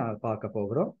சேர்த்து நாங்கள் பார்க்க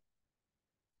போகிறோம்.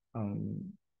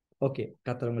 ஓகே,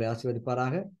 கர்த்தர் உங்களை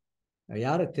ஆசீர்வதிப்பாராக.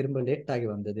 யாரு திரும்ப லேட் ஆகி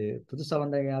வந்தது? புதுசா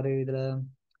வந்தாங்க யாரு இதுல?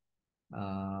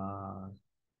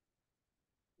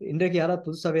 இன்றைக்கு யாராவது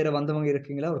புதுசா வேற வந்தவங்க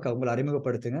இருக்கீங்களா? உங்களை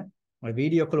அறிமுகப்படுத்துங்க. உங்களை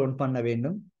வீடியோக்கள் ஒன் பண்ண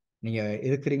வேண்டும். நீங்க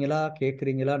இருக்கிறீங்களா,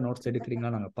 கேட்குறீங்களா, நோட்ஸ்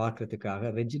எடுக்கிறீங்களா நாங்க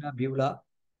பார்க்கறதுக்காக. ரெஜினா, பியூலா,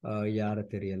 யாரு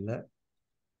தெரியல.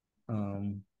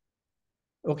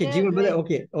 ஓகே, ஜீவன் பிரதர்,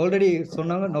 ஓகே, ஆல்ரெடி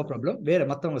சொன்னாங்க, நோ ப்ராப்ளம். வேற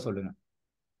மத்தவங்க சொல்லுங்க.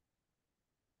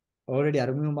 ஆல்ரெடி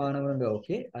அறிமுகமானவங்க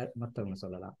ஓகே, மத்தவங்க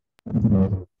சொல்லலாம்.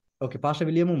 Okay, pastor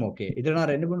வில்லியமும் okay. இதுல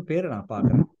நான் 2-3 பேரை நான்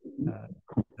பாக்குறேன்.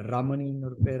 ரமணின்னு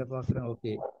ஒரு பேரை பாக்குறேன்.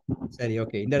 ஓகே, சரி,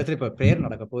 ஓகே. இந்த இடத்துல இப்ப பிரேயர்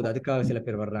நடக்க போகுது, அதுக்காக சில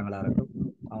பேர் வர்றாங்களா இருக்கும்,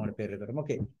 அவங்களோட பேர் இருக்கிறோம்.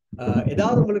 ஓகே,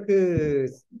 ஏதாவது உங்களுக்கு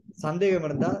சந்தேகம்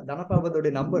இருந்தா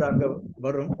தனபாபத்தோடைய நம்பர் அங்க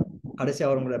வரும். கடைசி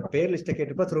அவங்களோட பேர் லிஸ்ட்டை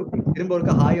கேட்டுப்பா திரும்ப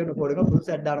ஒருக்கா ஹாய் ஒன்று போடுங்க.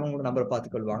 புதுசா அட் ஆனவங்க நம்பரை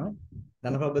பார்த்துக்கொள்வாங்க.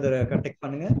 தனபாபத்தை கண்டெக்ட்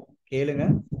பண்ணுங்க, கேளுங்க.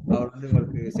 அவர் வந்து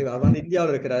உங்களுக்கு அவர் வந்து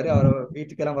இந்தியாவில் இருக்கிறாரு. அவர்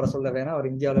வீட்டுக்கெல்லாம் வர சொல்ல வேணாம்.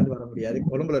 அவர் இந்தியாவில இருந்து வர முடியாது.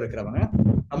 கொழும்புல இருக்கிறவங்க.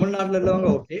 தமிழ்நாட்டுல உள்ளவங்க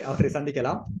ஓகே, அவரை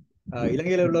சந்திக்கலாம்.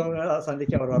 இலங்கையில உள்ளவங்க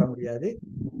சந்திக்க அவர் வர முடியாது.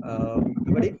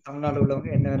 மற்றபடி தமிழ்நாட்டில் உள்ளவங்க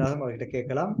என்ன வேணாலும் அவர்கிட்ட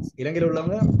கேட்கலாம். இலங்கையில்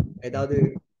உள்ளவங்க ஏதாவது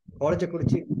காலேஜை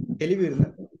குறிச்சு தெளிவு இருந்து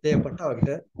தேவைப்பட்டு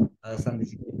அவர்கிட்ட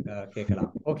சந்திச்சு கேட்கலாம்.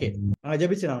 ஓகே, நாங்கள்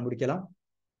ஜெபிச்சு நாங்கள் முடிக்கலாம்.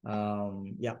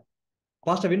 யா,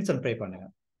 பாஸ்டர் வின்சன் ப்ரே பண்ணுங்க.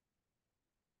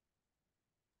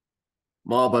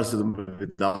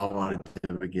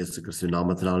 இயேசு கிறிஸ்து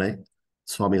நாமத்தினாலே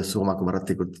சுவாமி சுகமாக்கும்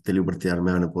வரத்தை குறித்து தெளிவுபடுத்தி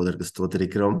அருமையான போதற்கு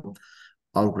ஸ்தோத்திரிக்கிறோம்.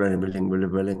 அவருக்குள்ள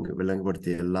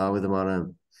விளங்குபடுத்திய எல்லா விதமான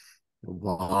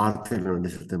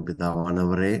வார்த்தைகளுடன்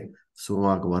பிதாவானவரே,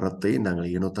 சுகமாக்கும் வரத்தை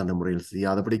நாங்கள் இனத்தான முறையில்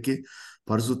செய்யாதபடிக்கு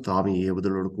பரிசுத்த ஆவி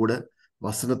ஏவுதலோடு கூட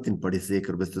வசனத்தின்படி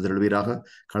சேர்க்கிறவீராக.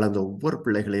 கலந்த ஒவ்வொரு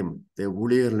பிள்ளைகளையும்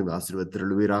ஊழியர்களையும்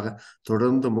ஆசீர்வதித்தருள்வீராக.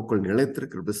 தொடர்ந்து மக்கள்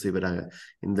நிலைத்திருக்கிற செய்வீராக.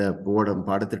 இந்த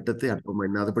பாடத்திட்டத்தை அற்பம்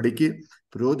எண்ணாதபடிக்கு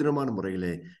பிரயோஜனமான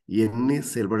முறையிலே எண்ணி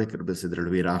செயல்பட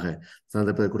செய்தருள்வீராக.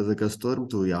 சந்தர்ப்பத்தை கொடுத்த ஸ்தோத்திரம்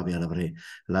தூய ஆவியானவரே.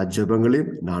 எல்லா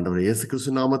ஜெபங்களையும் ஆண்டவர் இயேசு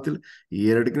கிறிஸ்து நாமத்தில்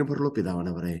ஏறெடுக்கிற பொருளோ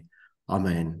பிதாவானவரே.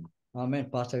 ஆமென். ஆமென்.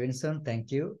 Pastor Vinson, thank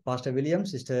you. Pastor William,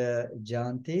 sister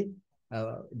ஜாந்தி,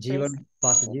 Jeevan,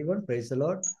 pastor Jeevan, praise the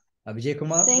Lord. Vijay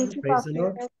Kumar, praise the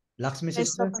Lord. Lakshmi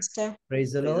sister,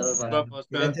 praise the Lord.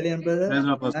 Evangelion brother,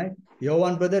 right?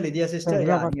 Yovan brother, Lydia sister,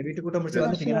 yeah, நீங்க வீட்டு கூட்டம் முடிச்சு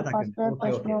வந்துட்டீங்கன்னா டக்குன்னு.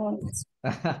 Okay,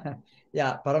 okay.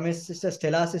 Yeah, Paramesh sister,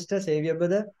 Stella sister, Xavier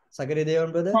brother, Sagari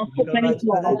Devan brother, Raj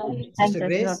brother, sister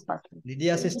Grace,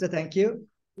 Lydia sister, thank you.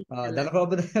 Dhanapal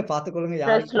brother, பாத்துக்கொள்ளுங்க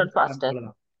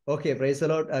யாரு. Okay, praise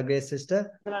the Lord, Grace sister,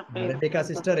 Rebecca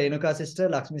sister, Renuka sister,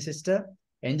 Lakshmi sister,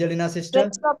 Angelina sister,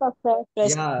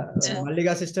 yeah,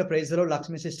 Mallika sister, praise the Lord,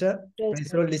 Lakshmi sister, praise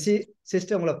the Lord, Lissy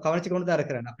sister, உங்களை கவனிச்சு கொண்டு தான்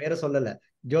இருக்கிறேன், நான் பேரை சொல்லல.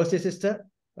 Josie sister,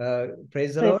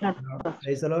 praise the Lord,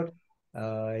 praise the Lord.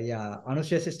 Yeah,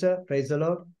 Anushya sister, praise the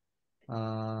Lord.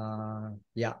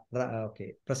 Yeah, okay,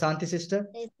 Prasanthi sister,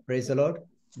 praise the Lord,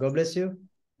 God bless you.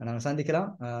 நாங்க சந்திக்கலாம்.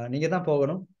 நீங்க தான்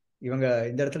போகணும். இவங்க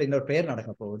இந்த இடத்துல இன்னொரு பிரேயர்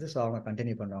நடக்க போகுது, ஸோ அவங்க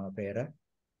கண்டினியூ பண்ணுவாங்க பிரேயரை.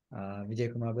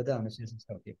 விஜயகுமார் பத்தி அனுஷியா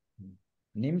சிஸ்டர், ஓகே.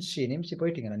 நிம்சி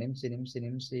போயிட்டீங்களா?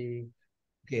 நிம்சி.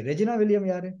 ஓகே, ரெஜினா வில்லியம்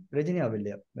யாரு? Regina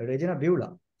William, Regina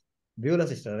Beulah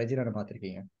sister, Regina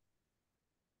பார்த்திருக்கீங்க.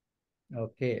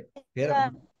 Okay,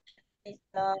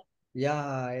 யா,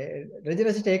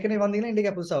 ரெஜினா சிஸ்டர் ஏற்கனவே வந்தீங்கன்னா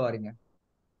இன்னைக்கு புதுசா வாரீங்க?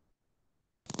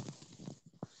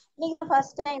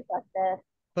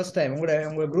 First time.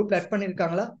 உங்க குரூப்ல ஆட்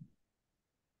பண்ணிருக்காங்களா?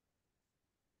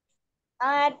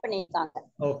 ஆட் பண்ணிருக்காங்க.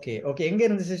 ஓகே, எங்க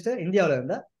இருந்து சிஸ்டர்? இந்தியாவுல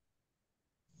இருந்தா?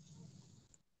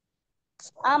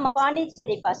 ஆமா,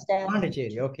 Pondicherry pastor.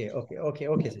 Pondicherry, okay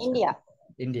sister.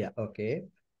 India, okay.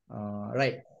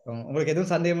 Right. உங்களுக்கு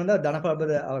எதுவும் சந்தேகம் இருந்தா தனபால்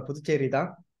பிரதர் அவர் புதுச்சேரி தான்.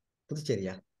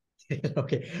 புதுச்சேரியா?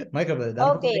 Okay. Michael brother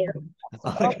okay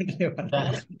Dhanapal அவர் கண்டினியூ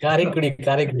பண்ணுங்க. Karaikudi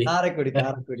Karaikudi.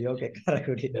 Karaikudi. Okay,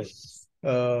 Karaikudi.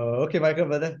 Okay Michael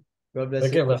brother. God bless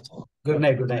okay you. Pastor. Good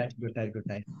night. Good night. Good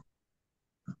night.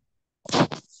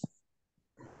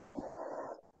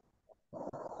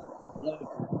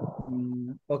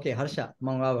 Okay ಹರ್ಷ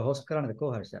මම හොස්ට් කරන්නද කෝ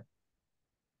හර්ෂ?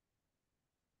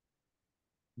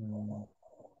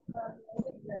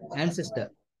 and sister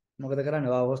මොකද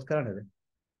කරන්නේ? ඔයා හොස්ට් කරන්නද?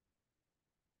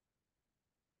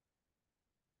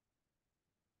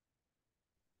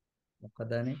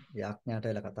 මොකදනේ යාඥාට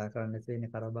වෙලා කතා කරන්න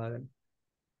තියෙන්නේ කරබාගෙන.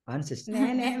 and sister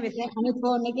නෑ මෙතන අනිත්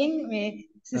ෆෝන් එකෙන් මේ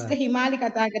සිස්ටර් හිමාලි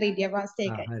කතා කර හිටියා පාස්ටර්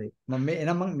එකයි. හරි. මම මේ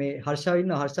එහෙනම් මම මේ හර්ෂාව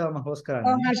ඉන්නවා. හර්ෂාව මම හොස්ට්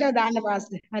කරන්නේ. ඔව් හර්ෂව දාන්න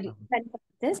පාස්ටර්. හරි.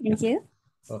 Thank you.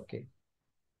 Okay.